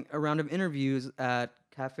doing a round of interviews at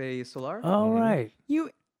Cafe Solar. All right.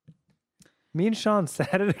 Me and Sean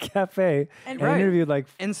sat at a cafe and interviewed like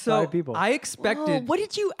And so 5 people. I Whoa, expected. what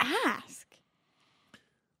did you ask?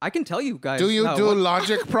 I can tell you guys. Do you how it do went.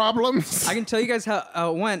 logic problems? I can tell you guys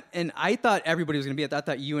how it went, and I thought everybody was gonna be at that. I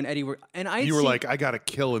thought you and Eddie were, and You were like, I got to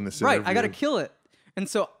kill in this right, interview. I got to kill it, and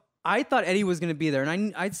so I thought Eddie was gonna be there,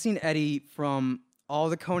 and I'd seen Eddie from all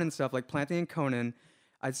the Conan stuff, like Planting and Conan.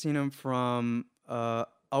 I'd seen him from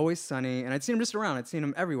Always Sunny, and I'd seen him just around. I'd seen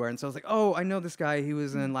him everywhere, and so I was like, oh, I know this guy. He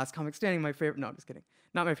was in Last Comic Standing, my favorite. No, I'm just kidding.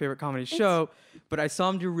 Not my favorite comedy show, but I saw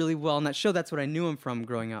him do really well in that show. That's what I knew him from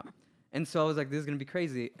growing up. And so I was like, this is going to be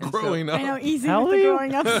crazy. And Growing I know, up. easy How with old the are you?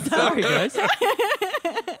 growing up stuff. Sorry, guys.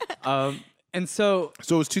 And so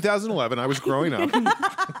So it was 2011. I was growing up.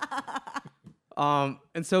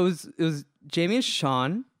 and so it was Jamie and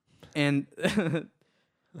Sean, and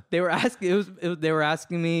they were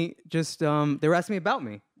asking me about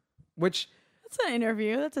me, which That's an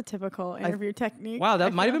interview. That's a typical interview technique. wow, I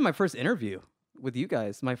that might have feel. been my first interview with you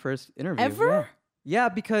guys. My first interview Ever? Yeah,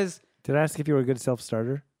 because Did I ask if you were a good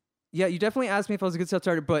self-starter? yeah, you definitely asked me if I was a good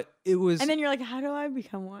self-starter, but it was And then you're like, how do I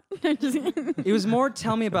become one? I'm just kidding. it was more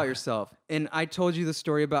tell me about yourself. And I told you the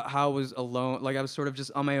story about how I was alone, like I was sort of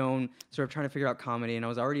just on my own, sort of trying to figure out comedy, and I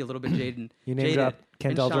was already a little bit jaded. You name dropped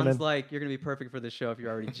Kent and Sean's Alterman. like, you're gonna be perfect for this show if you're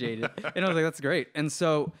already jaded. And I was like, that's great. And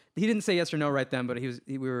so he didn't say yes or no right then, but it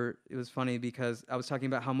was funny because I was talking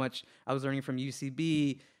about how much I was learning from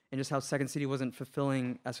UCB and just how Second City wasn't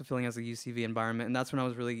fulfilling as the UCB environment. And that's when I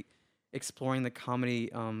was really exploring the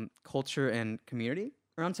comedy culture and community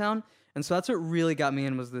around town. And so that's what really got me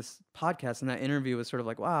in was this podcast. And that interview was sort of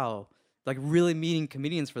like, wow, like really meeting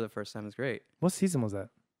comedians for the first time is great. What season was that?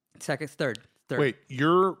 Third. Wait,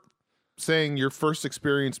 you're saying your first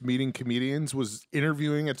experience meeting comedians was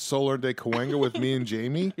interviewing at Solar de Cahuenga with me and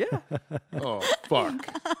Jamie? Yeah. Oh, fuck.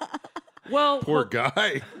 Well, Poor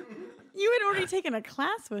guy. You had already taken a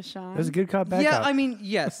class with Sean. It was a good cop, bad yeah, cop. I mean,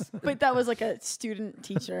 yes. But that was like a student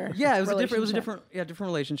teacher. Yeah, it was a relationship. different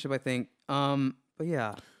relationship, I think. But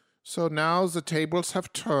yeah. So now the tables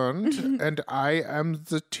have turned, and I am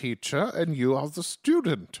the teacher, and you are the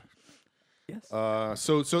student. Yes.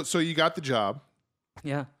 So you got the job,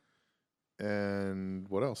 Yeah. and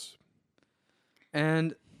what else?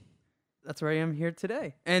 And that's where I am here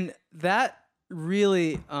today. And that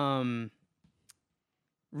really,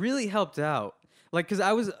 really helped out. Like,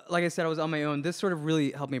 because like I said, I was on my own. This sort of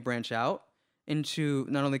really helped me branch out into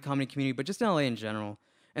not only comedy community, but just in LA in general.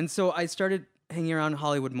 And so I started hanging around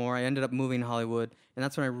Hollywood more. I ended up moving to Hollywood. And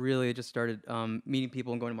that's when I really just started meeting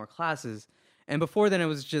people and going to more classes. And before then, it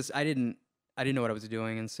was just, I didn't know what I was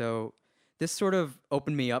doing. And so this sort of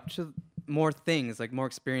opened me up to more things, like more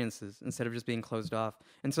experiences, instead of just being closed off.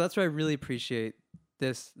 And so that's what I really appreciate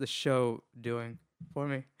the show doing for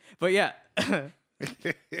me. But yeah.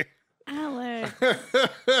 Alex,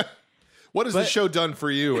 What has the show done for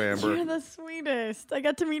you, Amber? you're the sweetest. I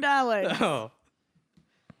got to meet Alex. Oh.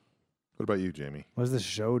 What about you, Jamie? Was the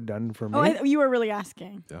show done for me? Oh, you were really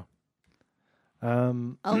asking. Yeah.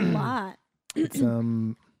 A lot. It's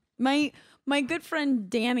My good friend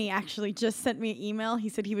Danny actually just sent me an email. He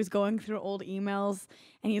said he was going through old emails,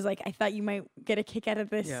 and he's like, "I thought you might get a kick out of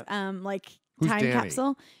this, like Who's time Danny?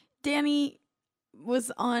 capsule." Danny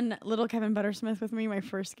was on Little Kevin Buttersmith with me, my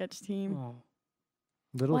first sketch team. Oh.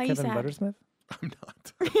 Little Why you Kevin sad? Buttersmith. I'm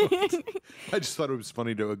not. I just thought it was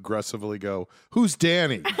funny to aggressively go, "Who's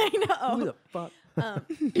Danny?" I know. Who the fuck?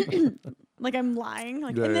 Like I'm lying.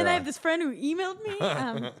 Like, Yeah, and then I yeah. have this friend who emailed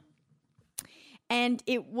me, and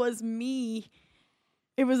it was me.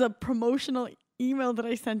 It was a promotional email that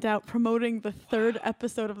I sent out promoting the 3rd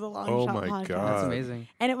episode of the Long Oh Shot my podcast. God. That's amazing.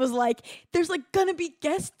 And it was like, there's like gonna be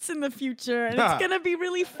guests in the future, and it's gonna be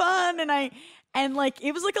really fun. And like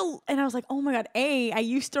it was like and I was like, oh my God, I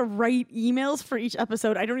used to write emails for each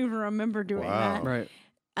episode. I don't even remember doing Wow. that. Right.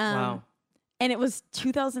 Wow. And it was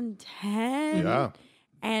 2010. Yeah.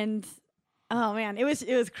 And oh man, it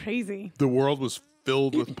was crazy. The world was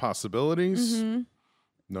filled with possibilities, Mm-hmm.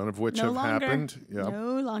 none of which No have longer. happened. Yeah.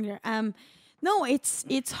 No longer. No,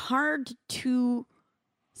 it's hard to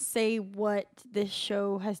say what this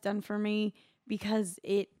show has done for me because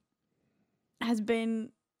it has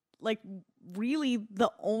been like really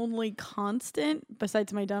the only constant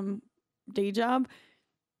besides my dumb day job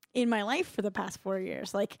in my life for the past 4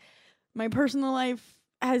 years. Like my personal life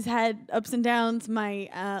has had ups and downs.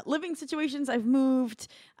 My living situations, I've moved.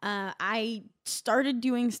 I started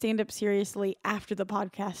doing stand-up seriously after the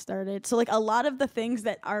podcast started. So like a lot of the things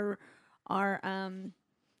that are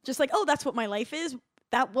just like, oh, that's what my life is.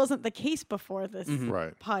 That wasn't the case before this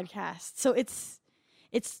Right. podcast. So it's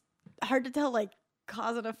hard to tell like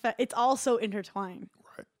cause and effect. It's all so intertwined.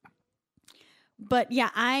 Right. But yeah,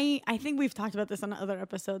 I think we've talked about this on other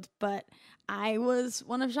episodes, but I was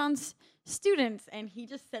one of Jean's students, and he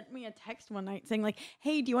just sent me a text one night saying like,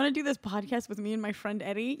 hey, do you want to do this podcast with me and my friend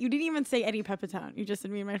Eddie? You didn't even say Eddie Pepitone. You just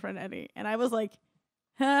said me and my friend Eddie. And I was like,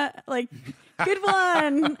 huh? Like, good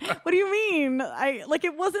one. What do you mean?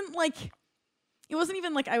 It wasn't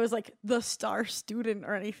even like I was like the star student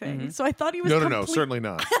or anything. So I thought he was No, certainly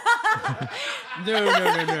not.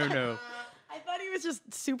 No. I thought he was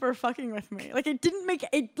just super fucking with me. Like it didn't make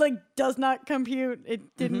it like does not compute.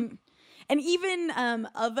 It didn't. And even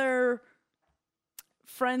other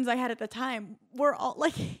friends I had at the time were all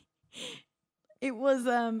like it was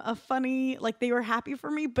a funny, like they were happy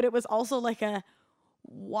for me, but it was also like a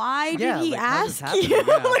why did he like, how's this ask you? happening?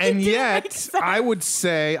 Yeah. Like, it And didn't yet, make sense.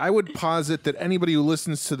 I would posit that anybody who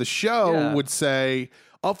listens to the show Yeah. would say,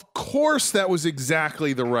 of course, that was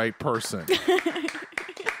exactly the right person.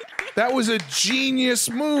 That was a genius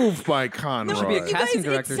move by Conroy. should be a You casting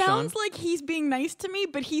guys, director, it sounds Sean. like he's being nice to me,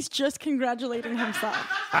 but he's just congratulating himself.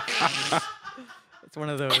 It's one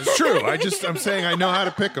of those. It's true. I'm saying I know how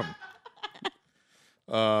to pick them.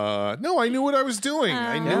 No, I knew what I was doing.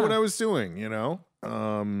 I knew Yeah. what I was doing, you know?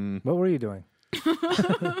 What were you doing?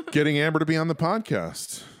 Getting Amber to be on the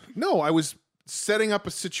podcast. No, I was setting up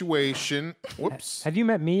a situation. Whoops. Have you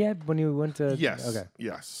met me yet when you went to? Yes. Okay.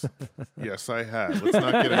 Yes. Yes, I have. Let's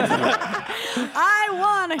not get into that. I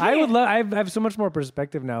want to I would love. I have so much more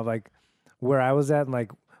perspective now, like where I was at, and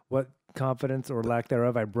like what confidence or lack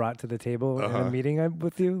thereof I brought to the table in a meeting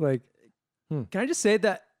with you. Like, Can I just say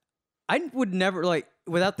that I would never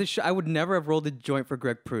without this show, I would never have rolled a joint for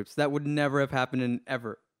Greg Proops. That would never have happened in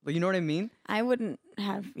ever. Like, you know what I mean? I wouldn't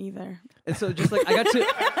have either. And so just like I got to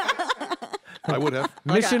I would have.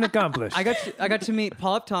 mission accomplished. I got to meet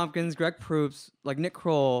Paul F. Tompkins, Greg Proops, like Nick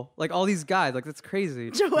Kroll, like all these guys. Like that's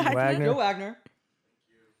crazy. Joe Wagner. Wagner. Joe Wagner.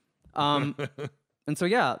 And so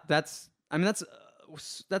yeah, that's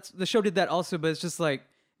the show did that also, but it's just like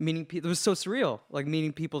meeting people. It was so surreal, like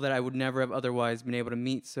meeting people that I would never have otherwise been able to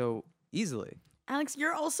meet so easily. Alex,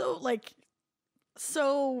 you're also like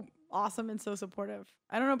so awesome and so supportive.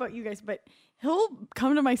 I don't know about you guys, but he'll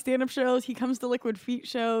come to my stand-up shows. He comes to Liquid Feet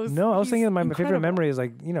shows. No, I was He's thinking my favorite incredible. memory is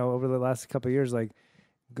like, over the last couple of years, like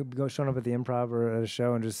showing up at the Improv or at a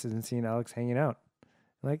show and just seeing Alex hanging out.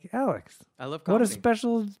 Like, Alex, I love what a comedy.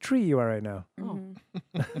 special treat you are right now.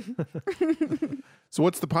 So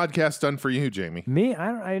what's the podcast done for you, Jamie? Me,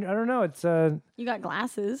 I don't know. It's You got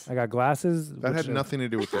glasses. I got glasses. That had nothing to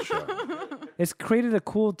do with the show. It's created a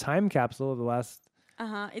cool time capsule of the last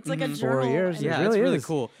It's like a 4 journal. years. and Yeah, It really it's really is.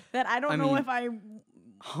 cool. That I don't I know mean, if I.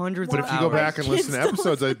 Hundreds But of if you go hours. back and listen to Kids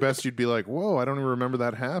episodes, I bet you'd be like, whoa, I don't even remember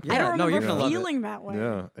that happening. I Yeah, don't no, you're remember gonna love it. feeling that way.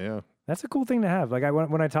 Yeah. That's a cool thing to have. Like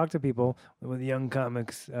when I talk to people with young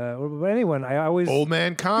comics or anyone, I always Old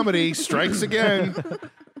man comedy strikes again.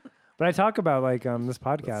 but I talk about like this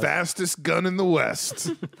podcast. Fastest gun in the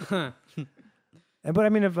West. But I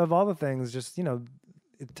mean, of all the things, just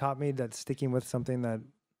it taught me that sticking with something that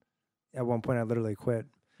at one point I literally quit.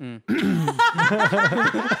 But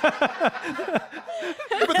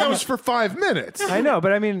that was for 5 minutes. I know,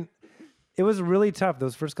 but I mean, it was really tough.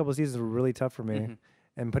 Those first couple of seasons were really tough for me,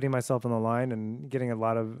 and putting myself on the line and getting a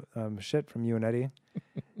lot of shit from you and Eddie,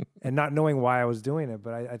 and not knowing why I was doing it.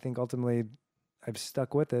 But I think ultimately I've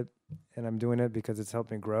stuck with it, and I'm doing it because it's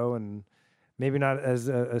helped me grow, and maybe not as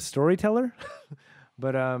a storyteller,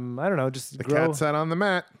 but I don't know, just The grow. cat sat on the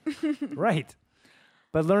mat. Right.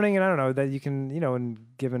 But learning, and I don't know, that you can, and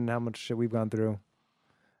given how much shit we've gone through,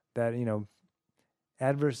 that,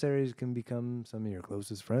 adversaries can become some of your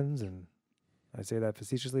closest friends. And I say that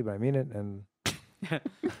facetiously, but I mean it. And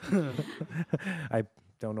I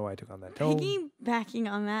don't know why I took on that tone.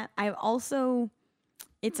 Piggybacking on that,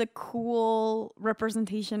 it's a cool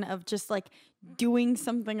representation of just like doing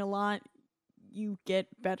something a lot, you get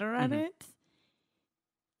better at it.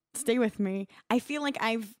 Stay with me. I feel like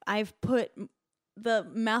I've put the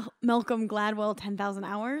Malcolm Gladwell 10,000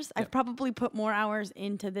 hours. I've probably put more hours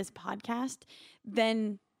into this podcast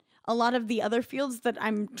than a lot of the other fields that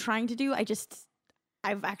I'm trying to do.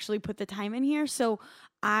 I've actually put the time in here. So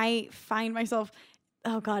I find myself,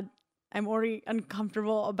 oh God, I'm already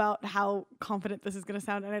uncomfortable about how confident this is going to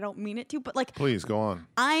sound, and I don't mean it to, but like, Please go on.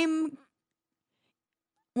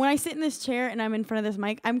 when I sit in this chair and I'm in front of this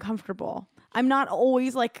mic, I'm comfortable. I'm not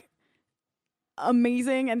always like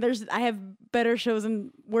amazing, and I have better shows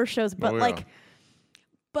and worse shows, but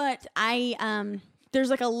but I there's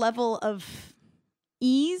like a level of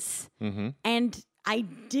ease, and I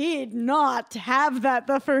did not have that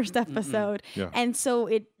the first episode. Yeah. And so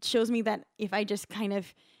it shows me that if I just kind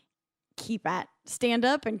of keep at stand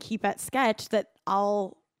up and keep at sketch, that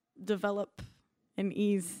I'll develop an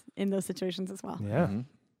ease in those situations as well. Yeah.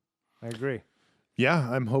 I agree. Yeah,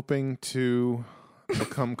 I'm hoping to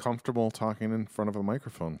become comfortable talking in front of a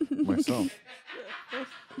microphone myself.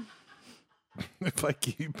 If I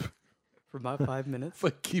keep For about 5 minutes.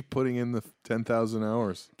 putting in the 10,000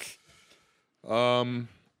 hours. All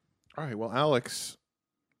right, well, Alex,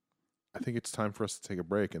 I think it's time for us to take a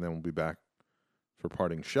break, and then we'll be back for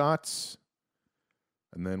parting shots,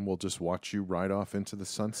 and then we'll just watch you ride off into the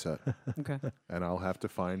sunset. Okay. And I'll have to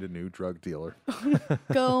find a new drug dealer.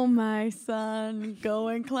 Go, my son, go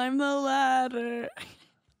and climb the ladder.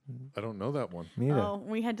 I don't know that one. Me either. Oh,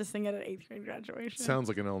 we had to sing it at 8th grade graduation. Sounds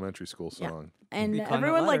like an elementary school Yeah. song. And You climb that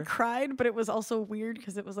everyone ladder. like cried, but it was also weird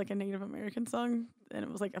because it was like a Native American song, and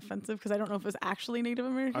it was like offensive because I don't know if it was actually Native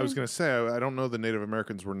American. I was going to say, I don't know the Native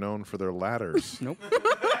Americans were known for their ladders. Nope.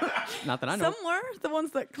 Not that I know. Some were the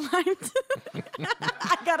ones that climbed.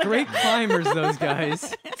 I gotta Great get- climbers, those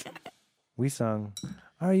guys. We sung,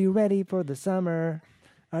 "Are you ready for the summer?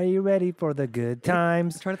 Are you ready for the good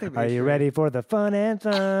times? trying to think of Are it, you sure. ready for the fun and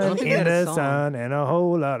fun think they in had a the song. sun and a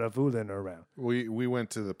whole lot of fooling around?" We went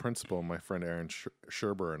to the principal, my friend Aaron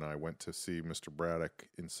Sherber, and I went to see Mr. Braddock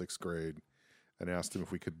in 6th grade and asked him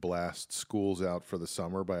if we could blast Schools Out for the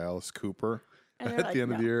Summer by Alice Cooper And at they're the like,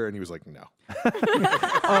 end of the "No." year. And he was like, no.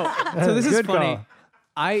 So this is Good funny.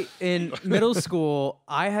 call. In middle school,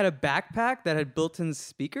 I had a backpack that had built-in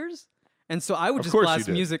speakers, and so I would Of just course you blast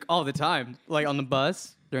did. music all the time, like on the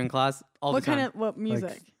bus during class, all What the time. kind of what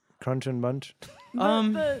music? Crunch and Bunch.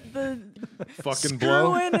 The Fucking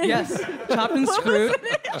blow. screwing and- Yes, chopped and screwed.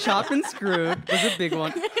 Chopped and screwed was a big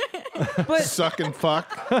one. But Suck and fuck.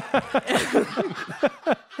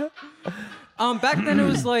 back then it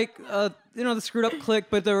was like the screwed up clique,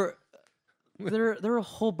 but there were a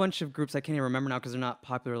whole bunch of groups I can't even remember now because they're not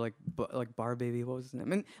popular. Like Bar Baby, what was his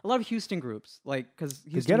name? And a lot of Houston groups, like because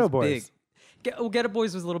Houston Ghetto was Boys. big. Ghetto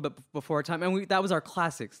Boys was a little bit before our time, and that was our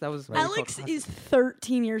classics. That was what we called Alex classics. is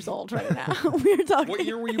 13 years old right now. We're talking. What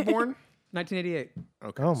year were you born? 1988.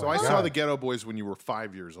 Okay. Oh so my I saw God. the Ghetto Boys when you were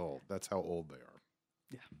 5 years old. That's how old they are.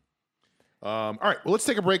 All right. Well, let's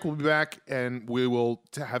take a break. We'll be back, and we will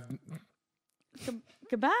have.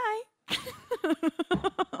 Goodbye.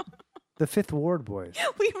 The Fifth Ward Boys.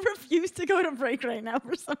 We refuse to go to break right now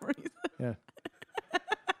for some reason. Yeah.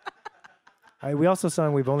 We also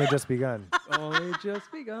sung "We've Only Just Begun." Only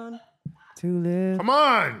just begun. To live. Come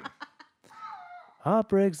on.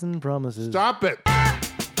 Heartbreaks and promises. Stop it.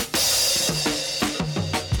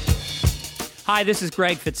 Hi, this is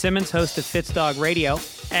Greg Fitzsimmons, host of Fitzdog Radio,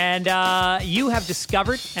 and you have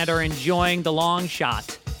discovered and are enjoying The Long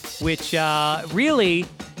Shot, which really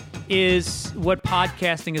is what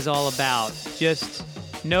podcasting is all about. Just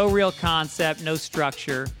no real concept, no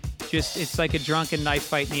structure. Just it's like a drunken knife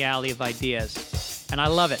fight in the alley of ideas, and I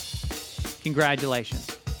love it. Congratulations.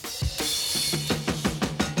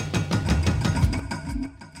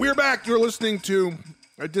 We're back. You're listening to.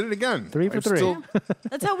 I did it again. 3 for 3.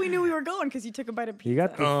 That's how we knew we were going, because you took a bite of pizza. You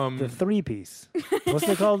got the 3-piece. What's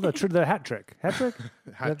it called? The hat trick. Hat trick?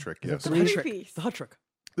 Hat trick. Yes. the three-piece. The hot trick.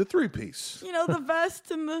 The 3-piece. You know, the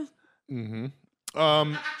vest and the...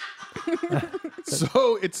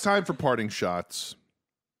 So it's time for parting shots.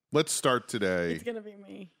 Let's start today. It's going to be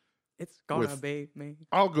me. It's gonna With- be me.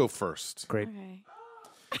 I'll go first. Great. Okay.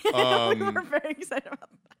 We were very excited about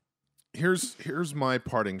that. Here's my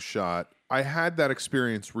parting shot. I had that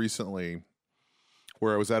experience recently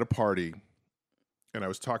where I was at a party and I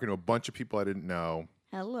was talking to a bunch of people I didn't know.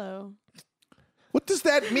 Hello. What does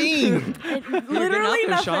that mean? It, You're getting out literally there,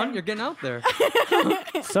 nothing. Sean. You're getting out there.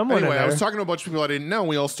 Someone Anyway, in I was there. talking to a bunch of people I didn't know and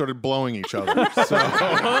we all started blowing each other. So,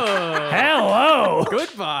 Hello.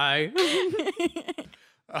 Goodbye.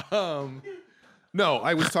 no,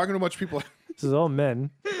 I was talking to a bunch of people This is all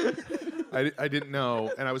men. I didn't know,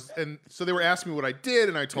 and so they were asking me what I did,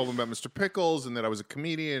 and I told them about Mr. Pickles and that I was a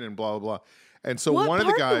comedian and blah blah blah. And so What one of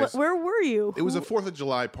the party guys, where were you? it was a 4th of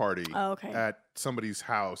July party Oh, okay. at somebody's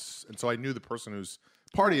house, and so I knew the person whose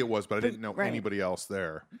party it was, but I didn't know Right. anybody else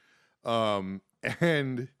there.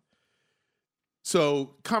 And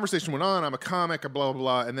so conversation went on. I'm a comic, blah blah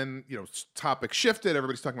blah, and then topic shifted.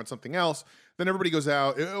 Everybody's talking about something else. Then everybody goes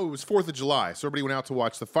out. Oh, it was 4th of July, so everybody went out to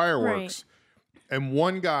watch the fireworks. And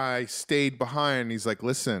one guy stayed behind. He's like,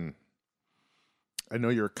 "Listen, I know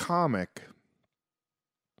you're a comic.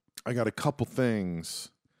 I got a couple things.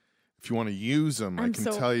 If you want to use them, I I'm can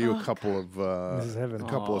so- tell you a oh, couple of This is heaven. a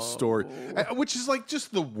couple of stories, which is like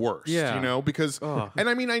just the worst, Yeah. Because Oh. and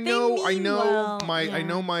I mean, I know mean well, I yeah.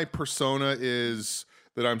 know my persona is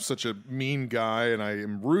that I'm such a mean guy and I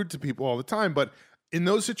am rude to people all the time, but in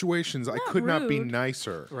those situations, I could not be rude.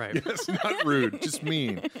 nicer. Right. Yes, not rude, just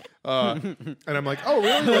mean. And I'm like, oh,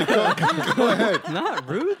 really? Like, go ahead. Not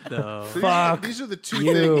rude though. These are the two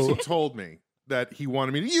you. things he told me that he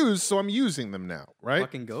wanted me to use, so I'm using them now, right?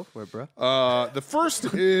 Fucking go for it, bro. The first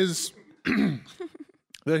is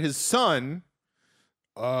that his son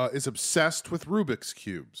is obsessed with Rubik's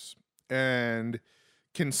Cubes and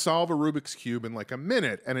can solve a Rubik's Cube in like a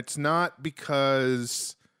minute. And it's not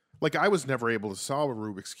because, like, I was never able to solve a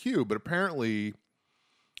Rubik's Cube, but apparently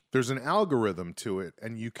there's an algorithm to it.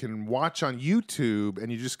 And you can watch on YouTube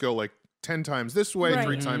and you just go like 10 times this way, Right.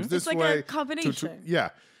 3 times this It's like way. a combination. Yeah.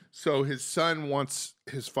 So his son wants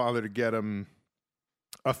his father to get him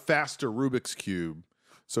a faster Rubik's Cube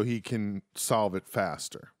so he can solve it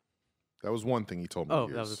faster. That was one thing he told me Oh,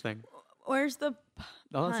 to that was use. the thing. Where's the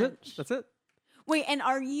Oh, that's it. punch? That's it. Wait, and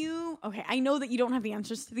are you okay? I know that you don't have the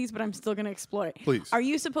answers to these, but I'm still gonna explore it. Please. Are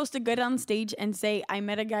you supposed to get on stage and say, "I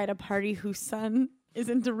met a guy at a party whose son is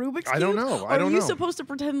into Rubik's Cubes"? I don't know. I Or don't are you know. supposed to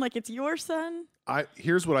pretend like it's your son?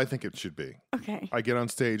 Here's what I think it should be. Okay. I get on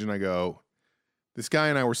stage and I go, this guy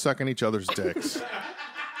and I were sucking each other's dicks.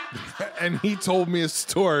 And he told me a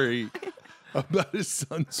story about his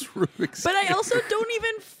son's Rubik's But I Cube. also don't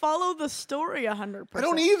even follow the story 100%. I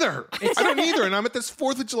don't either. I don't either. And I'm at this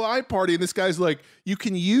 4th of July party, and this guy's like, "You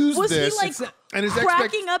can use Was he, this." like, and his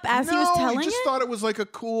cracking up as he was telling he just it? thought it was like a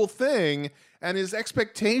cool thing. And his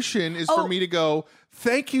expectation is for Oh. me to go,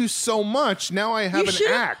 "Thank you so much. Now I have You an should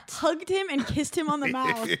have act." hugged him and kissed him on the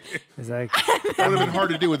mouth. It's like, That would have been hard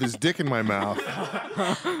to do with his dick in my mouth.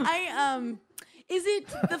 Is it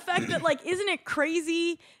the fact that, like, isn't it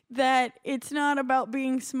crazy that it's not about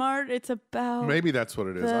being smart? It's about Maybe that's what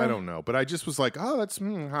it is. I The- don't know. But I just was like, "Oh, that's."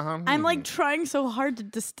 I'm like trying so hard to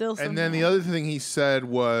distill something. And then the other thing he said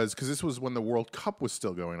was, because this was when the World Cup was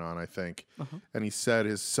still going on, I think, and he said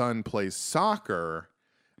his son plays soccer,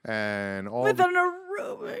 and all with the, an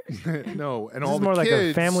aerobic. no, and this all is the more like a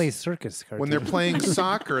kids, family circus cartoon. when they're playing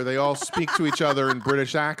soccer, they all speak to each other in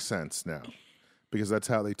British accents now, because that's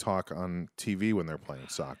how they talk on TV when they're playing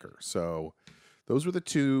soccer. So those were the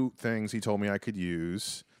two things he told me I could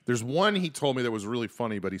use. There's one he told me that was really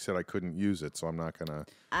funny, but he said I couldn't use it, so I'm not gonna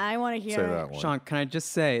I want to hear say it. that one. Sean, can I just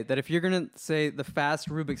say that if you're gonna say the fast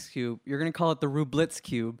Rubik's cube, you're gonna call it the Rublitz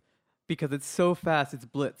cube because it's so fast it's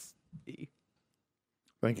blitz.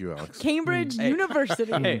 Thank you, Alex. Cambridge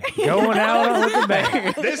University. Going out with the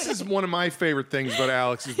bang. This is one of my favorite things about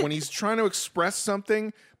Alex is when he's trying to express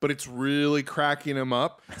something, but it's really cracking him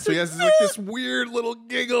up. So he has like this weird little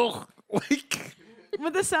giggle, like.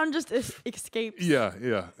 But the sound just escapes. Yeah,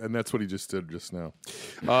 and that's what he just did just now.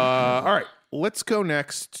 All right, let's go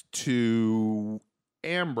next to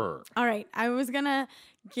Amber. All right, I was gonna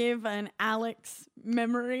give an Alex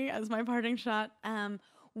memory as my parting shot.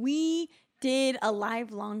 We did a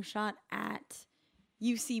live long shot at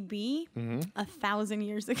UCB 1,000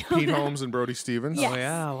 years ago. Pete now. Holmes and Brody Stevens. Yes. Oh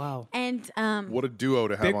yeah, wow. And What a duo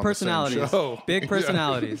to have Big on personalities. the same show. Big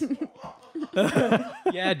personalities.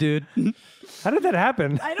 Yeah, dude. How did that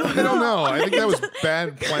happen? I don't I don't know. I think that was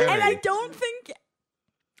bad planning. And I don't think.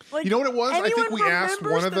 Like, You know what it was? I think anyone we asked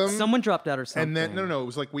one of them. Someone dropped out or something. And then no, it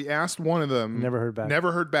was like we asked one of them, Never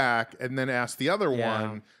heard back. and then asked the other Yeah.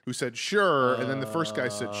 one who said sure, and then the first guy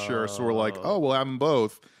said sure. So we're like, oh, we'll have them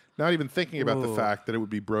both. Not even thinking about the Ooh. fact that it would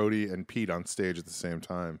be Brody and Pete on stage at the same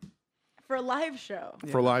time For a live show.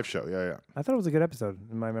 for a live show. Yeah. I thought it was a good episode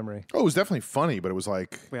in my memory. Oh, it was definitely funny, but it was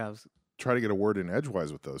like Yeah, it was, try to get a word in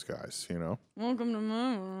edgewise with those guys. You know, Welcome to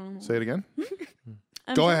my. say it again.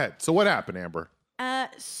 Go ahead. So what happened, Amber?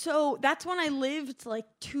 So that's when I lived like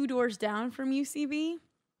 2 doors down from UCB.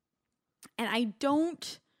 And I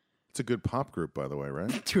don't. It's a good pop group, by the way,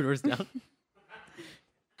 right? 2 doors down.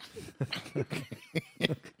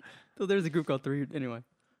 So there's a group called Three. Anyway.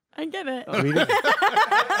 I get it.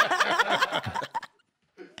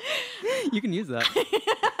 You can use that.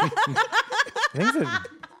 I think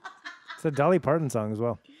it's a Dolly Parton song as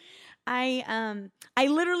well. I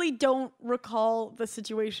literally don't recall the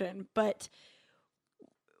situation, but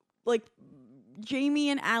like Jamie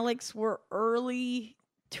and Alex were early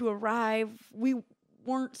to arrive. We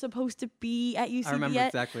weren't supposed to be at UCB I remember yet.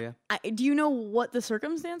 exactly, yeah. Do you know what the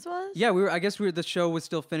circumstance was? Yeah, I guess the show was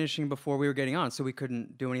still finishing before we were getting on, so we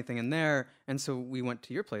couldn't do anything in there, and so we went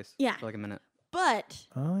to your place Yeah. for like a minute. But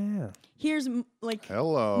Oh yeah. here's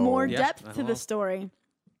Hello. more Yeah, depth to hello. the story.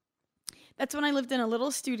 That's when I lived in a little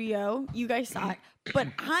studio. You guys saw it. But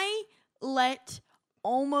I let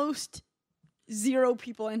almost 0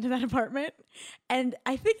 people into that apartment. And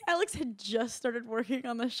I think Alex had just started working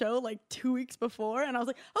on the show like 2 weeks before. And I was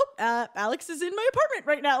like, oh, Alex is in my apartment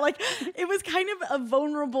right now. Like, it was kind of a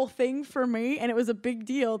vulnerable thing for me. And it was a big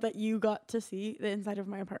deal that you got to see the inside of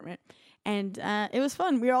my apartment. And it was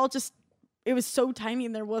fun. We were all just... It was so tiny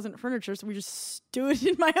and there wasn't furniture, so we just stood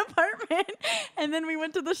in my apartment and then we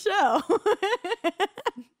went to the show.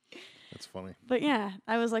 That's funny. But yeah,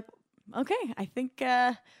 I was like, okay, I think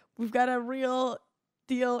we've got a real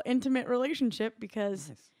deal intimate relationship because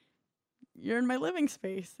Nice. you're in my living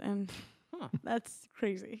space and that's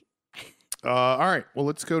crazy. All right. Well,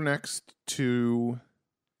 let's go next to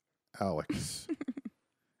Alex.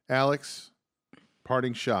 Alex,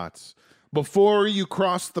 parting shots. Before you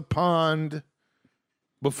cross the pond,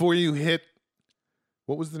 before you hit,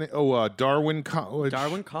 what was the name? Oh, Darwin College.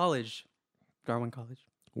 Darwin College.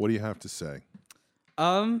 What do you have to say?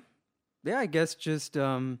 Yeah, I guess just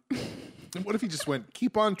What if he just went,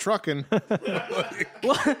 keep on trucking?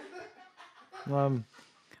 well,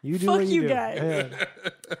 You do Fuck what you do. guys. Yeah.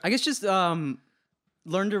 I guess just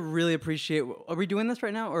learn to really appreciate. Are we doing this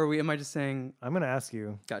right now, or am I just saying? I'm gonna ask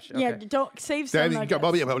you. Gotcha. Yeah, Okay. don't save some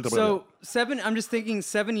nuggets. So 7. I'm just thinking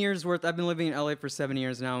 7 years worth. I've been living in LA for 7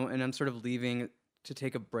 years now, and I'm sort of leaving to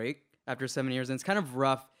take a break after 7 years, and it's kind of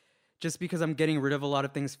rough, just because I'm getting rid of a lot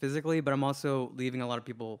of things physically, but I'm also leaving a lot of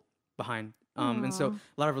people behind, and so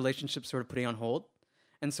a lot of relationships sort of putting on hold,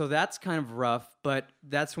 and so that's kind of rough. But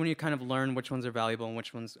that's when you kind of learn which ones are valuable and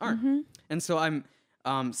which ones aren't. And so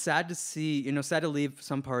I'm sad to see, sad to leave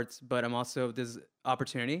some parts, but I'm also there's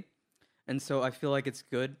opportunity, and so I feel like it's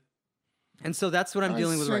good. And so that's what I'm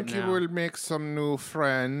dealing with right now. I think you will make some new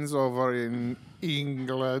friends over in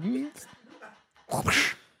England.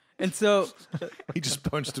 And so He just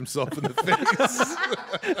punched himself in the face.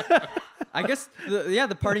 I guess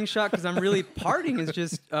the parting shot, because I'm really parting, is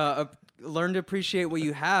just learn to appreciate what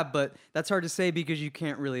you have. But that's hard to say because you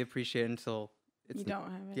can't really appreciate it until it's You don't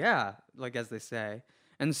have it. Yeah, like as they say.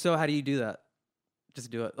 And so how do you do that?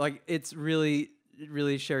 Just do it. Like it's really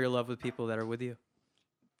share your love with people that are with you.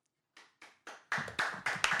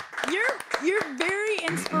 You're very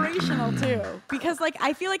inspirational too, because like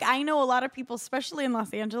I feel like I know a lot of people, especially in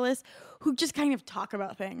Los Angeles, who just kind of talk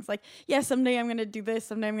about things like, yeah, someday I'm gonna do this,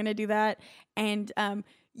 someday I'm gonna do that, and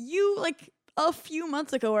you like a few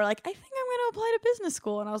months ago were like, I think I'm going to apply to business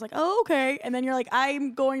school. And I was like, oh, okay. And then you're like,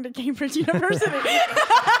 I'm going to Cambridge University.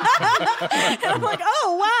 And I'm like,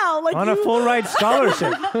 oh, wow. Like On a full ride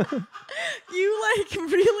scholarship. you like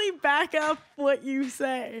really back up what you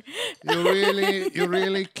say. You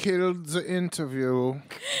really killed the interview.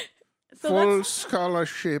 So Full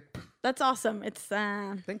scholarship. that's awesome. It's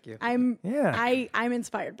Thank you. I'm Yeah. I'm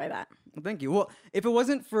inspired by that. Well, thank you. Well, if it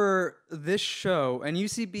wasn't for this show and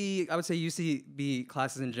UCB, I would say UCB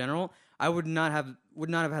classes in general, I would not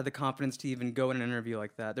have had the confidence to even go in an interview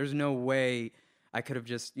like that. There's no way I could have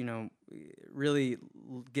just, really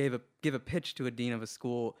gave a pitch to a dean of a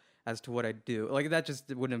school as to what I do. Like that just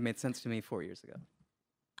wouldn't have made sense to me 4 years ago.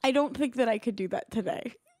 I don't think that I could do that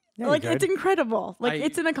today. Yeah, like you it's could. incredible. Like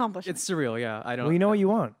it's an accomplishment. It's surreal. Yeah, I don't. Well, you know what you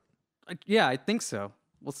want. Yeah, I think so.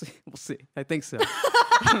 We'll see. We'll see. I think so.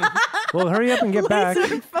 Well, hurry up and get back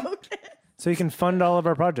Laser focus. so you can fund all of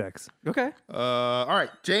our projects. Okay. All right,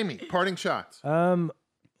 Jamie, parting shots. Well,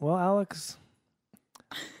 Alex,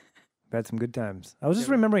 we've had some good times. I was just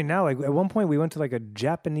remembering now, like at one point we went to like a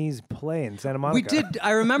Japanese play in Santa Monica. We did.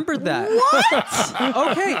 I remember that. What?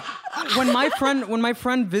 Okay. When my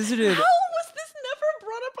friend visited. How was this never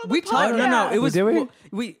brought up on the We talked. podcast? No. It was. Did we? well,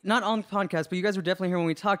 we not on the podcast, but you guys were definitely here when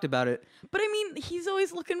we talked about it. But I mean, he's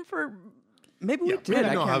always looking for. Maybe we I did. don't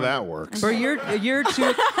I know can't how that remember. works. For a year or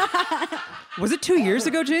two. Was it 2 years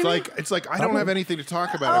ago, Jamie? It's like I don't have anything to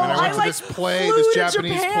talk about. I mean, I went to like, this play, flew this to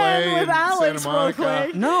Japanese Japan play with in Alex Santa real Monica.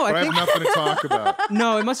 quick. No, but I I think have nothing to talk about.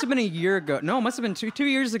 no. It must have been a year ago. No, it must have been 2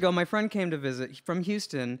 years ago. My friend came to visit from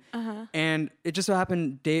Houston, and it just so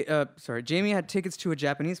happened. Jamie had tickets to a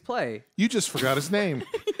Japanese play. You just forgot his name.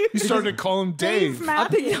 You started to call him Dave.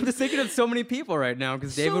 I'm just thinking of so many people right now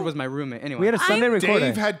because David was my roommate. Anyway, We had a Sunday recording.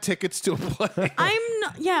 Dave had tickets to a play. I'm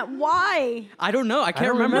not. Yeah. Why? I don't know. I can't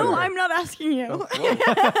don't remember. remember. No, I'm not asking you.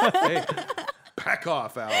 Hey. Back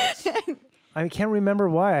off, Alex. I can't remember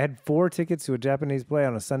why. I had 4 tickets to a Japanese play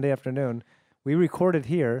on a Sunday afternoon. We recorded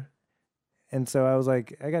here, and so I was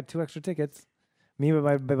like, I got 2 extra tickets. Me and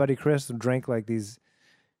my buddy Chris drank like these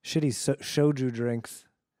shitty shoju drinks.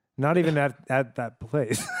 Not even at that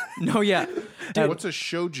place. No, yeah. What's a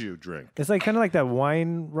shoju drink? It's like kind of like that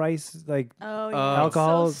wine rice, like Oh yeah.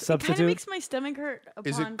 alcohol It kind substitute. of makes my stomach hurt.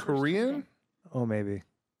 Is upon it first Korean? drinking. Oh, maybe.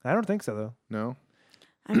 I don't think so though. No.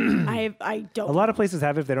 I don't. A lot of places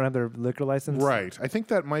have it if they don't have their liquor license. Right. I think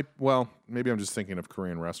that might. Well, maybe I'm just thinking of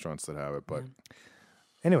Korean restaurants that have it, but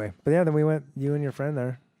Anyway, but yeah, then we went. You and your friend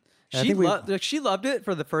there. And I think She loved it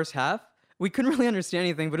for the first half. We couldn't really understand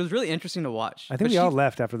anything, but it was really interesting to watch. I think we all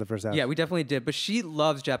left after the first half. Yeah, we definitely did. But she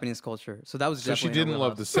loves Japanese culture, so that was so she definitely her didn't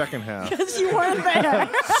love the wheelhouse. second half Because you weren't there.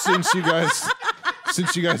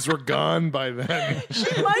 since you guys were gone by then.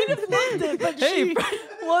 She might have loved it, but she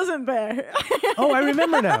wasn't there. Oh, I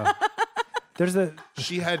remember now. There's a.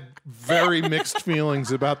 She had very mixed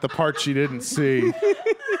feelings about the part she didn't see.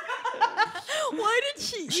 Why did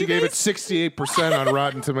she? She gave it 68% on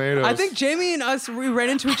Rotten Tomatoes. I think Jamie and us, we ran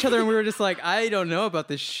into each other and we were just like, I don't know about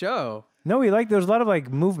this show. No, we like. There was a lot of like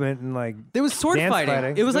movement and like. There was sword Dance fighting.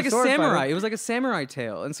 fighting. It was like a There's sword samurai. fighting. It was like a samurai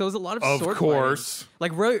tale, and so it was a lot of Of sword course.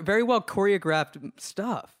 fighting. Like very well choreographed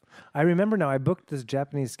stuff. I remember now. I booked this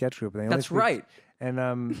Japanese sketch group. And they only That's speak- right. And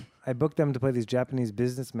I booked them to play these Japanese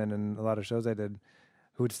businessmen in a lot of shows I did,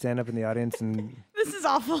 who would stand up in the audience and This is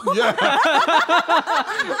awful.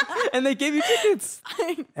 And they gave you tickets.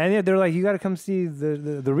 yeah, they're like, you got to come see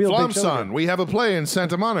the real big show. Flomson, we have a play in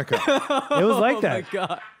Santa Monica. It was like Oh that. my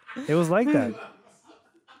god. It was like that.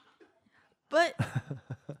 But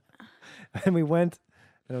And we went,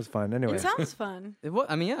 and it was fun. Anyway, it sounds fun. It was,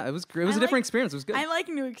 I mean, yeah, it was great. It was I a different like- experience. It was good. I like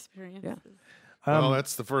new experiences. Well,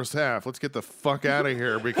 that's the first half. Let's get the fuck out of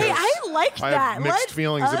here because Hey, I liked I that. have mixed Let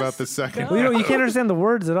feelings us about the second. go. well, you can't understand the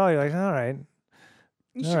words at all. You're like, all right,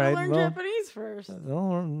 You All should right, learn well- Japanese first.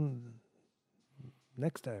 well,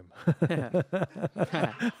 next time.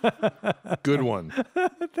 Good one.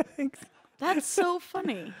 Thanks. That's so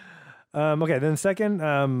funny. Okay, then second,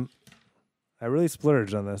 I really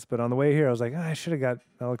splurged on this, but on the way here, I was like, I should have got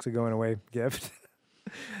Alex a going away gift.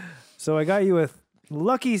 So I got you a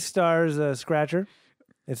Lucky Stars scratcher.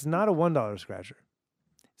 It's not a $1 scratcher.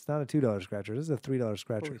 It's not a $2 scratcher. This is a $3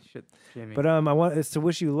 scratcher. Holy shit, Jamie. But it's to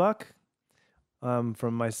wish you luck from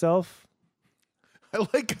myself. I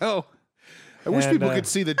like how. I wish And, people could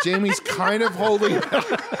see that Jamie's kind of holding.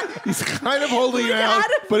 He's kind of holding it out, out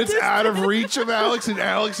of but it's out of reach of Alex, and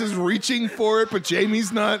Alex is reaching for it, but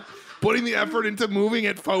Jamie's not putting the effort into moving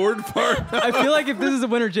it forward far enough. I feel like if this is a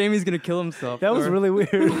winner, Jamie's gonna kill himself. That was Or- really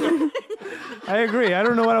weird. I agree. I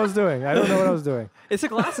don't know what I was doing. It's the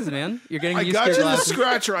glasses, man. You're getting I used got to you your the glasses.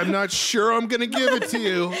 scratcher. I'm not sure I'm going to give it to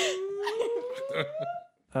you.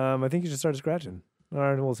 I think you should start scratching. All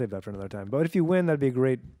right, we'll save that for another time. But if you win, that'd be a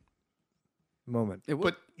great moment.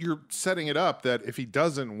 But you're setting it up that if he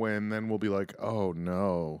doesn't win, then we'll be like, oh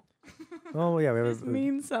no. Oh yeah, we have. This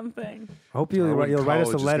means something. I hope you'll write us a College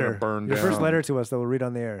is gonna letter. burn Your first down. letter to us that we'll read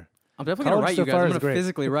on the air. I'm definitely gonna College write so you guys. far I'm is gonna great.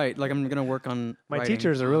 physically write. Like I'm gonna work on. My writing.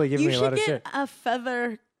 teachers are really giving You me a lot should of get shit. a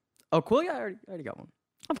feather. Oh, cool. Yeah, I already got one.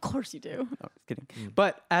 Of course you do. Oh, just kidding.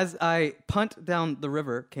 But as I punt down the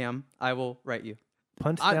river, Cam, I will write you.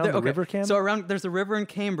 Punt down the river, Cam? So there's a river in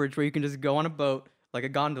Cambridge where you can just go on a boat, like a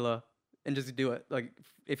gondola, and just do it. Like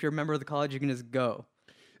if you're a member of the college, you can just go.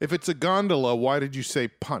 If it's a gondola, why did you say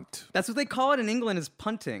punt? That's what they call it in England, is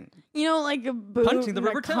punting. You know, like a boat Punting the in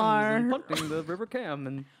river a Thames car. and punting the river Cam.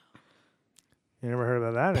 And You never heard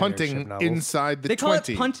about that? in your ship Punting novels? inside the they call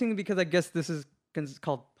 20. it punting because I guess this is it's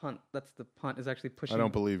called punt. That's the punt is actually pushing. I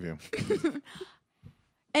don't believe you.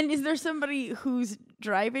 And is there somebody who's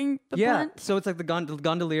driving the Yeah, punt? so it's like the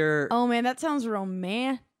gondolier. Oh man, that sounds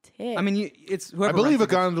romantic. I mean, it's whoever. I believe a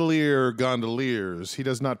rents it. gondolier gondoliers. He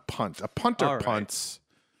does not punt. A punter All right. punts.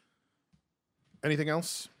 Anything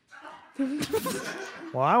else?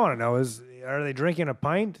 Well, I want to know is, are they drinking a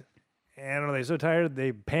pint? And are they so tired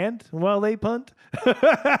they pant while they punt?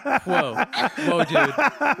 Whoa, whoa, dude,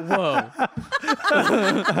 whoa.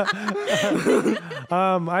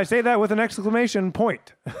 I say that with an exclamation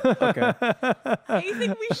point. Okay. I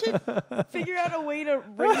think we should figure out a way to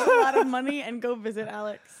raise a lot of money and go visit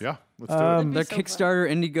Alex. Yeah, let's do it. be Their so fun. Kickstarter,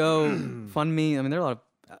 Indigo, FundMe. I mean, there are a lot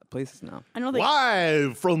of places now. I know they.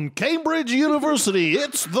 Live from Cambridge University,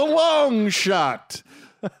 it's The Long Shot.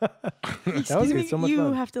 That was Excuse me, so much you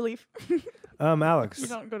fun. have to leave. Alex. You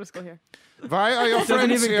don't go to school here. Why are your Doesn't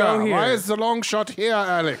friends even here? go here. Why is The Long Shot here,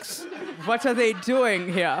 Alex? What are they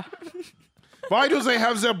doing here? Why do they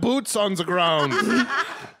have their boots on the ground?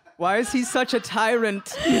 Why is he such a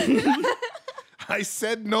tyrant? I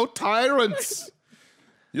said no tyrants.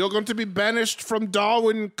 You're going to be banished from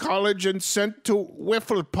Darwin College and sent to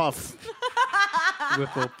Wifflepuff.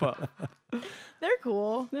 Wifflepuff. They're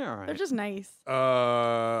cool. They're all right. They're just nice.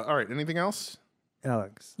 All right, anything else?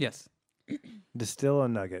 Alex. Yes. Distill a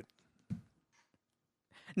nugget.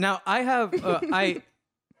 Now I have I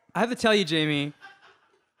have to tell you, Jamie.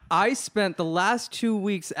 I spent the last 2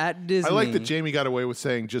 weeks at Disney. I like that Jamie got away with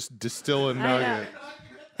saying just distill a know. nugget.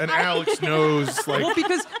 And Alex knows, Well, like,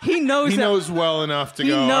 because he knows he that, knows well enough to He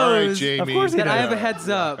go, all right, knows, Jamie. of course he that I does. have a heads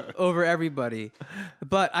up over everybody.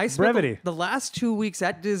 But I spent Brevity. the last 2 weeks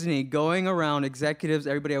at Disney going around executives,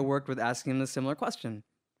 everybody I worked with, asking them a similar question.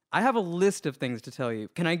 I have a list of things to tell you.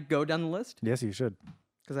 Can I go down the list? Yes, you should.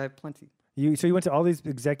 Because I have plenty. So you went to all these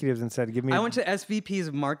executives and said, "Give me." I went to SVPs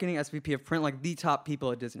of marketing, SVP of print, like the top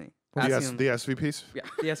people at Disney. Asking them- The SVPs? Yeah,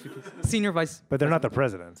 the SVPs. Senior vice. but they're not the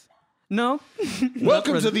presidents. No.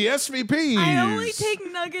 Welcome to the SVPs. I only take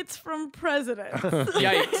nuggets from presidents.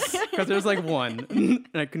 Yikes. Because there's like one, and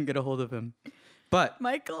I couldn't get a hold of him. But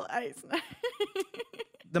Michael Eisner.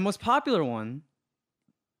 the most popular one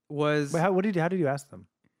was Wait, how did you ask them?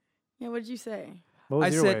 Yeah, what'd you say? What was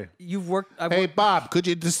I your said, way? you've worked. I've Hey, worked- Bob, could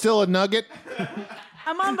you distill a nugget?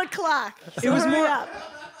 I'm on the clock. So It was hurry more- up.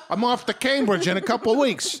 I'm off to Cambridge in a couple of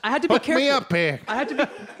weeks. I had to be Hook careful. me up here. I had to be.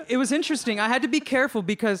 It was interesting. I had to be careful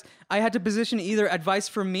because I had to position either advice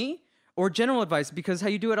for me or general advice, because how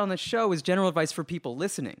you do it on the show is general advice for people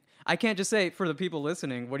listening. I can't just say for the people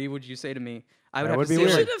listening, what would you say to me? I would That have would to be say You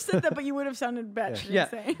weird. like, should have said that, but you would have sounded better. yeah.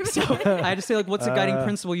 Saying. So I had to say like, what's a guiding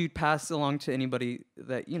principle you'd pass along to anybody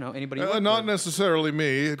that anybody. you work Not with? necessarily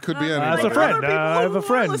me. It could be As anybody. a friend, Other people I have a who are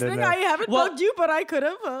friend listening, in, I haven't Well- bugged you, but I could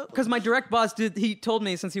have. Because my direct boss he told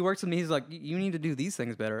me, since he works with me, he's like, you need to do these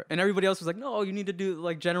things better. And everybody else was like, no, you need to do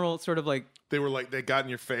like general sort of like. They were like, they got in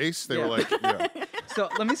your face. They Yeah. were like, yeah. So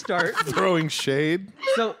let me start. Throwing shade.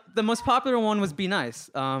 So the most popular one was be nice.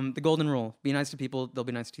 The golden rule: be nice to people, they'll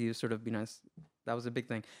be nice to you. Sort of be nice. That was a big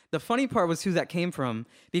thing. The funny part was who that came from,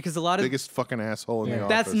 because a lot of Biggest fucking asshole in the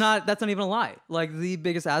office. that's not even a lie. Like the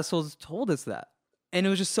biggest assholes told us that, and it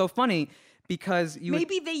was just so funny because you.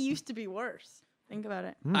 Maybe they used to be worse. Think about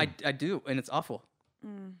it. I do, and it's awful.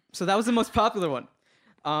 So that was the most popular one.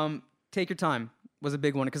 Take your time was a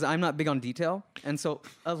big one because I'm not big on detail, and so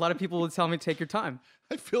a lot of people would tell me take your time.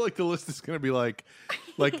 I feel like the list is going to be like,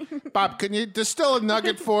 Bob, can you distill a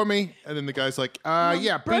nugget for me? And then the guy's like,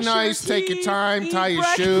 yeah, be brush your nice, take your teeth, time, eat tie your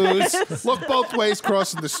breakfast. shoes, look both ways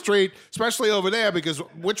crossing the street, especially over there, because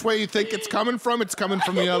which way you think it's coming from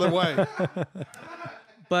the other way.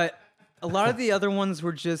 But a lot of the other ones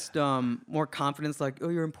were just more confidence, like, oh,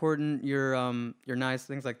 you're important, you're nice,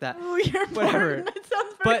 things like that. Ooh, you're Whatever. important. That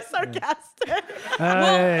sounds very But- sarcastic.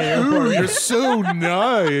 Hey, Ooh, you're so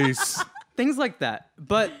nice. things like that.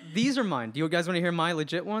 But these are mine. Do you guys want to hear my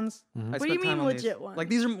legit ones? Mm-hmm. What do you mean legit ones? Like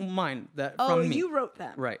these are mine that Oh, from me. you wrote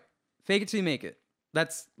them. Right. Fake it till you make it.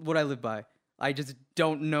 That's what I live by. I just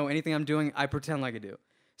don't know anything I'm doing. I pretend like I do.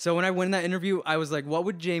 So when I went in that interview, I was like, what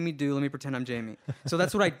would Jamie do? Let me pretend I'm Jamie. So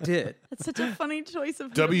that's what I did. That's such a funny choice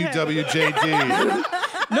of WWJD.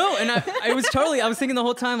 No, And I was thinking the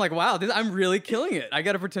whole time, like, wow, I'm really killing it. I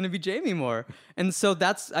got to pretend to be Jamie more. And so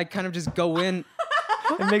I kind of just go in.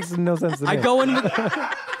 It makes no sense to me. I go in with,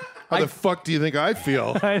 How the fuck do you think I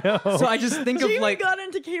feel? I know. so I just think Jamie of like, got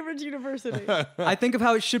into Cambridge University. I think of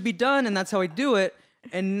how it should be done, and that's how I do it.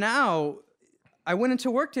 And now I went into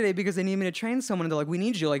work today because they need me to train someone. And they're like, "We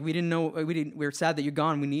need you. Like, we didn't know. We're sad that you're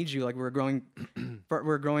gone. We need you. Like, we're a growing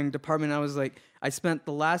department." And I was like, I spent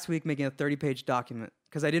the last week making a 30-page document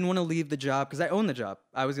because I didn't want to leave the job because I own the job.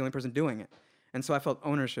 I was the only person doing it, and so I felt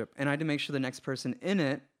ownership. And I had to make sure the next person in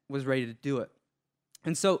it was ready to do it.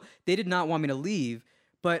 And so they did not want me to leave.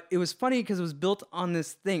 But it was funny because it was built on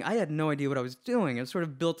this thing. I had no idea what I was doing. It was sort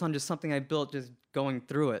of built on just something I built just going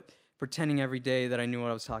through it. Pretending every day that I knew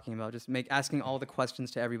what I was talking about, just asking all the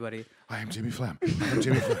questions to everybody. I am Jimmy Flam. I am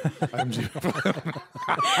Jimmy Flam. I am Jimmy Flam.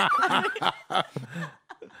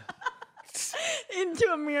 Into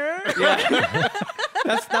a mirror. Yeah,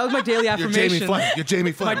 that was my daily You're affirmation. Jamie Flam. You're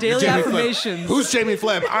Jamie Flam. My daily You're Jamie Flam. affirmations. Who's Jamie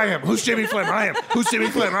Flam? I am. Who's Jamie Flam? I am. Who's Jamie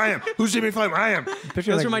Flam? I am. Who's Jamie Flam? I am.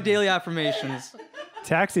 Picture Those like were my daily affirmations.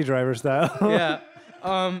 taxi driver style. Yeah.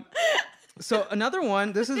 So another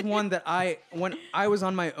one. This is one that when I was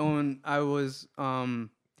on my own, I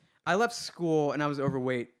left school and I was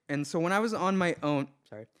overweight, and so when I was on my own,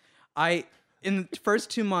 in the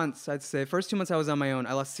first 2 months, I was on my own,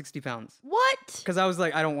 I lost 60 pounds. What? Because I was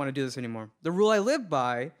like, I don't want to do this anymore. The rule I live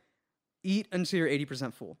by, eat until you're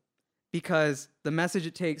 80% full. Because the message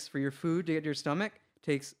it takes for your food to get to your stomach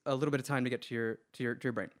takes a little bit of time to get to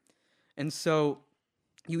your brain. And so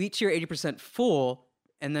you eat to your 80% full,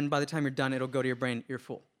 and then by the time you're done, it'll go to your brain, you're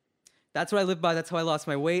full. That's what I live by. That's how I lost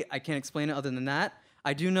my weight. I can't explain it other than that.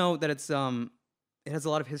 I do know that it has a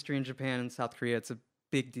lot of history in Japan and South Korea. It's a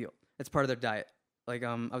big deal. It's part of their diet. Like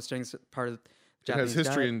I was studying part of It Japanese has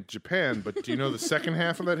history diet. in Japan, but do you know the second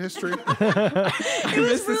half of that history? I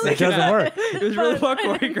missed the It second doesn't half. work. It was really fun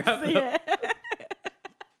choreographed.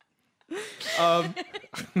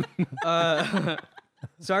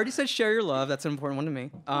 So I already said share your love. That's an important one to me.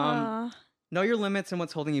 Know your limits and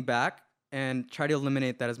what's holding you back, and try to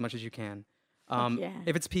eliminate that as much as you can. Yeah.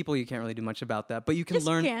 If it's people, you can't really do much about that, but you can Yes,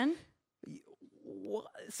 learn. you can.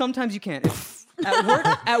 Sometimes you can't.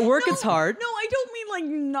 At work, it's hard. No, I don't mean like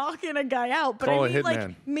knocking a guy out, but Call I a mean like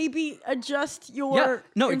hitman. maybe adjust your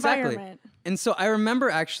exactly. environment. And so I remember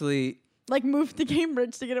actually, Like move to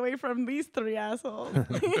Cambridge to get away from these three assholes.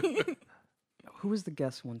 who was the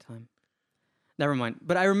guest one time? Never mind.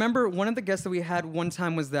 But I remember one of the guests that we had one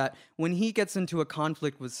time was that when he gets into a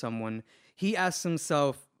conflict with someone, he asks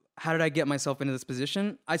himself, how did I get myself into this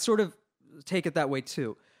position? I sort of take it that way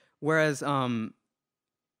too. Whereas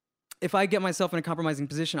if I get myself in a compromising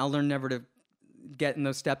position, I'll learn never to get in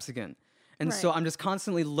those steps again. And so Right. I'm just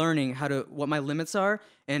constantly learning what my limits are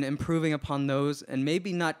and improving upon those, and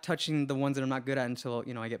maybe not touching the ones that I'm not good at until,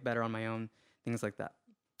 I get better on my own, things like that.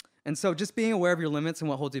 And so just being aware of your limits and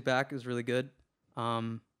what holds you back is really good.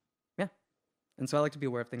 Yeah. And so I like to be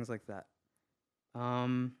aware of things like that. How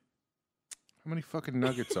many fucking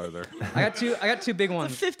nuggets are there? I got two big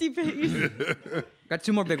ones. 50 pages. Got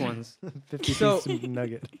two more big ones. 50 So- piece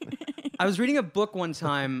nugget. I was reading a book one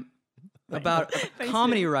time about a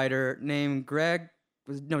comedy writer named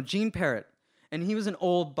Gene Parrott. And he was an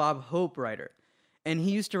old Bob Hope writer. And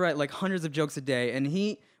he used to write like hundreds of jokes a day. And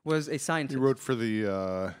he was a scientist. He wrote for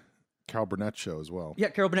the Carol Burnett show as well. Yeah,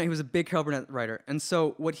 Carol Burnett. He was a big Carol Burnett writer. And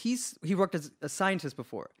so he worked as a scientist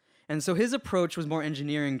before. And so his approach was more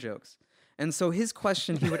engineering jokes. And so his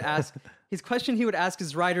question he would ask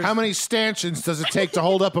his writers. How many stanchions does it take to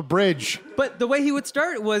hold up a bridge? But the way he would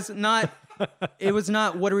start was not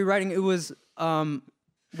what are we writing? It was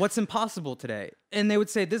what's impossible today. And they would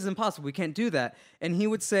say, this is impossible. We can't do that. And he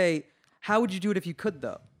would say, how would you do it if you could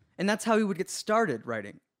though? And that's how he would get started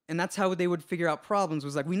writing. And that's how they would figure out problems,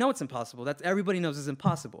 was like, we know it's impossible. Everybody knows it's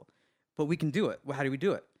impossible, but we can do it. Well, how do we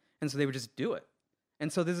do it? And so they would just do it.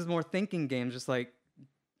 And so this is more thinking games,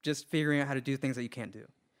 just figuring out how to do things that you can't do.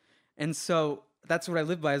 And so that's what I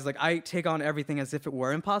live by, is like I take on everything as if it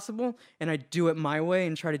were impossible, and I do it my way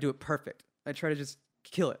and try to do it perfect. I try to just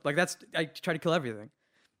kill it. I try to kill everything.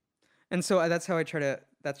 And so that's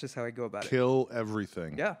just how I go about it. Kill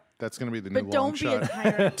everything. Yeah. That's going to be the new But long don't be a shot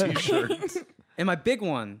tyrant. t-shirt. And my big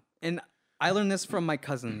one, and I learned this from my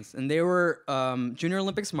cousins, and they were Junior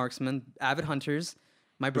Olympics marksmen, avid hunters.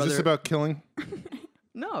 My brother. Is this about killing?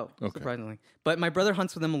 No, Okay. surprisingly. But my brother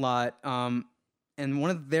hunts with them a lot. And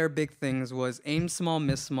one of their big things was aim small,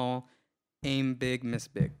 miss small, aim big, miss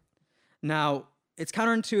big. Now, it's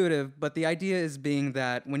counterintuitive, but the idea is being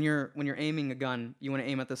that when you're aiming a gun, you want to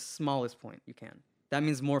aim at the smallest point you can. That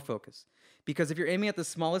means more focus. Because if you're aiming at the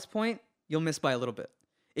smallest point, you'll miss by a little bit.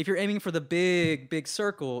 If you're aiming for the big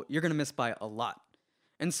circle, you're going to miss by a lot.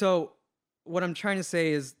 And so what I'm trying to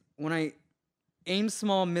say is when I aim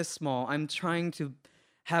small, miss small, I'm trying to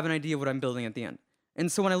have an idea of what I'm building at the end.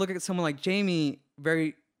 And so when I look at someone like Jamie,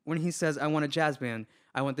 when he says, I want a jazz band,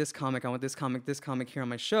 I want this comic here on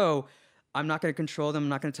my show, I'm not going to control them. I'm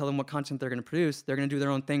not going to tell them what content they're going to produce. They're going to do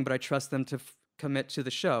their own thing, but I trust them to commit to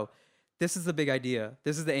the show. This is the big idea.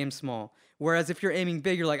 This is the aim small. Whereas if you're aiming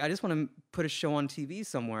big, you're like, I just want to put a show on TV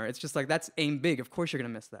somewhere. It's just like, that's aim big. Of course you're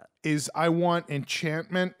going to miss that. Is I want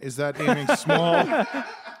enchantment? Is that aiming small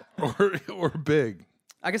or big?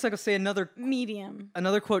 I guess I could say medium.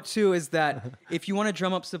 Another quote too is that if you want to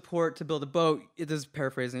drum up support to build a boat, this is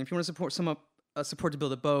paraphrasing. If you want to support to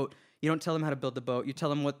build a boat, you don't tell them how to build the boat. You tell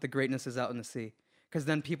them what the greatness is out in the sea, because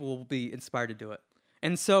then people will be inspired to do it.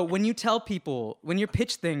 And so when you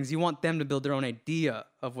pitch things, you want them to build their own idea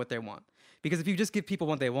of what they want. Because if you just give people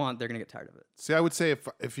what they want, they're going to get tired of it. See, I would say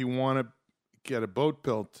if you want to get a boat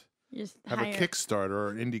built, Just have a Kickstarter or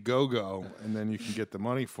an Indiegogo, and then you can get the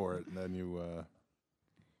money for it, and then you...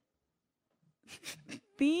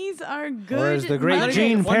 These are good. Or as the great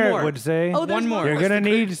Gene one Parrott more. would say, Oh, there's One more. you're going to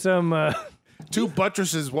need some... Two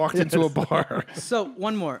buttresses walked into a bar. So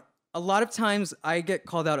one more. A lot of times I get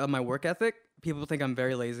called out on my work ethic. People think I'm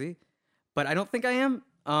very lazy, but I don't think I am.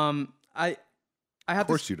 I have Of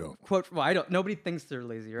course this you don't. quote. Well, I don't. Nobody thinks they're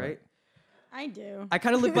lazy, right? I do. I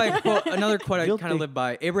kind of live by a quote. Another quote I Guilty. kind of live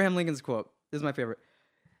by. Abraham Lincoln's quote. This is my favorite.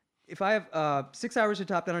 If I have 6 hours to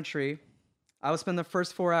chop down a tree, I will spend the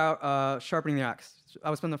first 4 hours sharpening the axe. I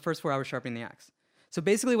will spend the first 4 hours sharpening the axe. So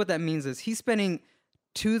basically, what that means is he's spending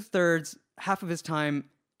 2/3, half of his time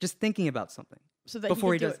just thinking about something So that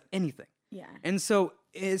before he could do does it. anything. Yeah. And so,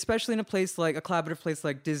 especially in a place like a collaborative place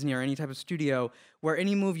like Disney or any type of studio where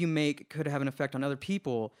any move you make could have an effect on other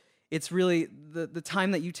people, it's really the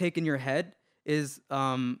time that you take in your head is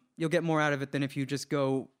you'll get more out of it than if you just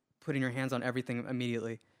go putting your hands on everything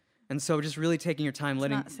immediately. And so, just really taking your time, It's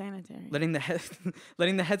not sanitary. letting the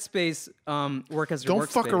headspace work as your Don't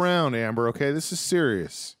workspace. fuck around, Amber, okay? This is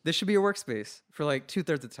serious. This should be your workspace for like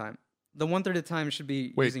 2/3 of the time. The 1/3 of the time should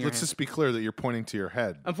be Wait, using your let's hands. just be clear that you're pointing to your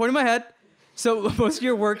head. I'm pointing my head. So most of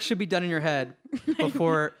your work should be done in your head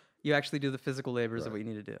before you actually do the physical labors of what you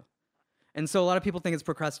need to do. And so a lot of people think it's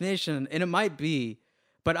procrastination, and it might be,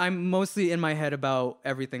 but I'm mostly in my head about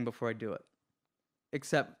everything before I do it.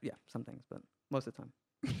 Except, yeah, some things, but most of the time.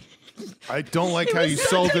 I don't like how you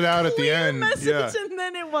sold it out at the end. Message Yeah. and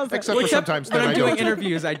then it wasn't. Except for sometimes when then I'm I doing don't.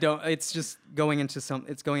 interviews, I don't. It's just going into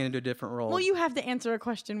a different role. Well, you have to answer a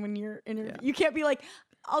question when you're interviewing. You can't be like,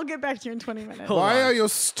 I'll get back to you in 20 minutes. Why are you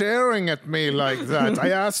staring at me like that? I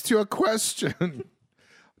asked you a question. I'm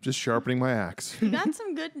just sharpening my axe. You got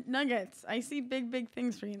some good nuggets. I see big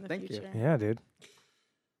things for you in the Thank you. future. Yeah, dude.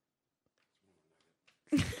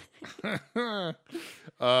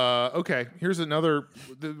 Okay, here's another.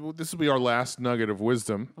 This will be our last nugget of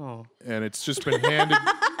wisdom, Oh, and it's just been handed.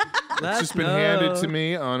 It's just been handed to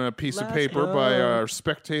me on a piece of Last paper by note. a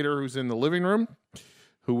spectator who's in the living room,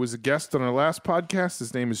 who was a guest on our last podcast.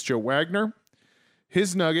 His name is Joe Wagner.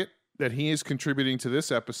 His nugget that he is contributing to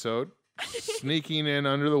this episode, sneaking in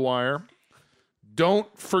under the wire.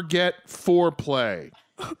 Don't forget foreplay,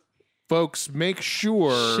 folks. Make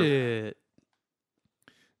sure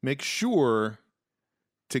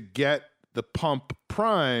to get the pump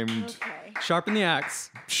primed. Okay. Sharpen the axe.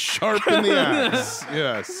 Sharpen the axe.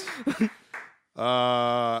 Yes.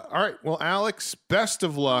 All right. Well, Alex, best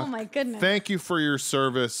of luck. Oh, my goodness. Thank you for your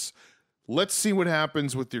service. Let's see what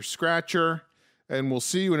happens with your scratcher. And we'll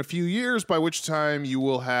see you in a few years, by which time you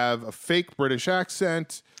will have a fake British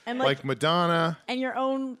accent And like Madonna. And your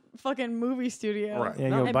own fucking movie studio. Right. Yeah,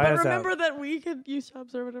 you'll And, buy but us remember out. that we could use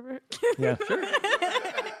jobs or whatever. Yeah.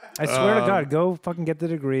 I swear to God, go fucking get the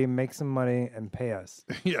degree, make some money, and pay us.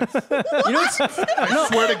 Yes. You know what's, I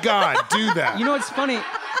swear to God, do that. you know what's funny?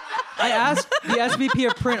 I asked the SVP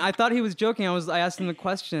of print. I thought he was joking. I asked him the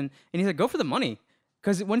question, and he said, "Go for the money,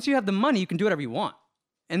 because once you have the money, you can do whatever you want."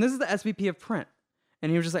 And this is the SVP of print,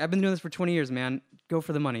 and he was just like, "I've been doing this for 20 years, man. Go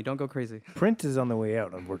for the money. Don't go crazy." Print is on the way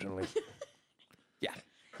out, unfortunately. Yeah.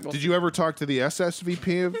 Did you ever talk to the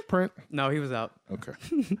SSVP of print? No, he was out. Okay.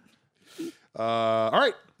 All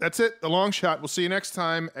right. That's it. The long shot. We'll see you next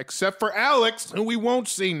time, except for Alex, who we won't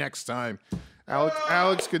see next time.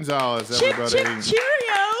 Alex Gonzales, everybody.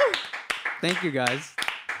 Cheerio! Thank you, guys.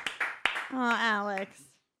 Oh, Alex.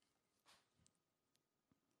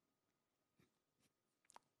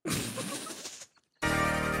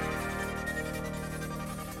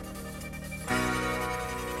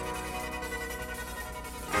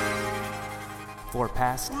 For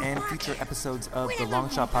past and future episodes of the Long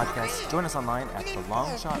Shot Podcast, join us online at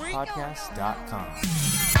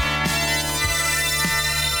thelongshotpodcast.com.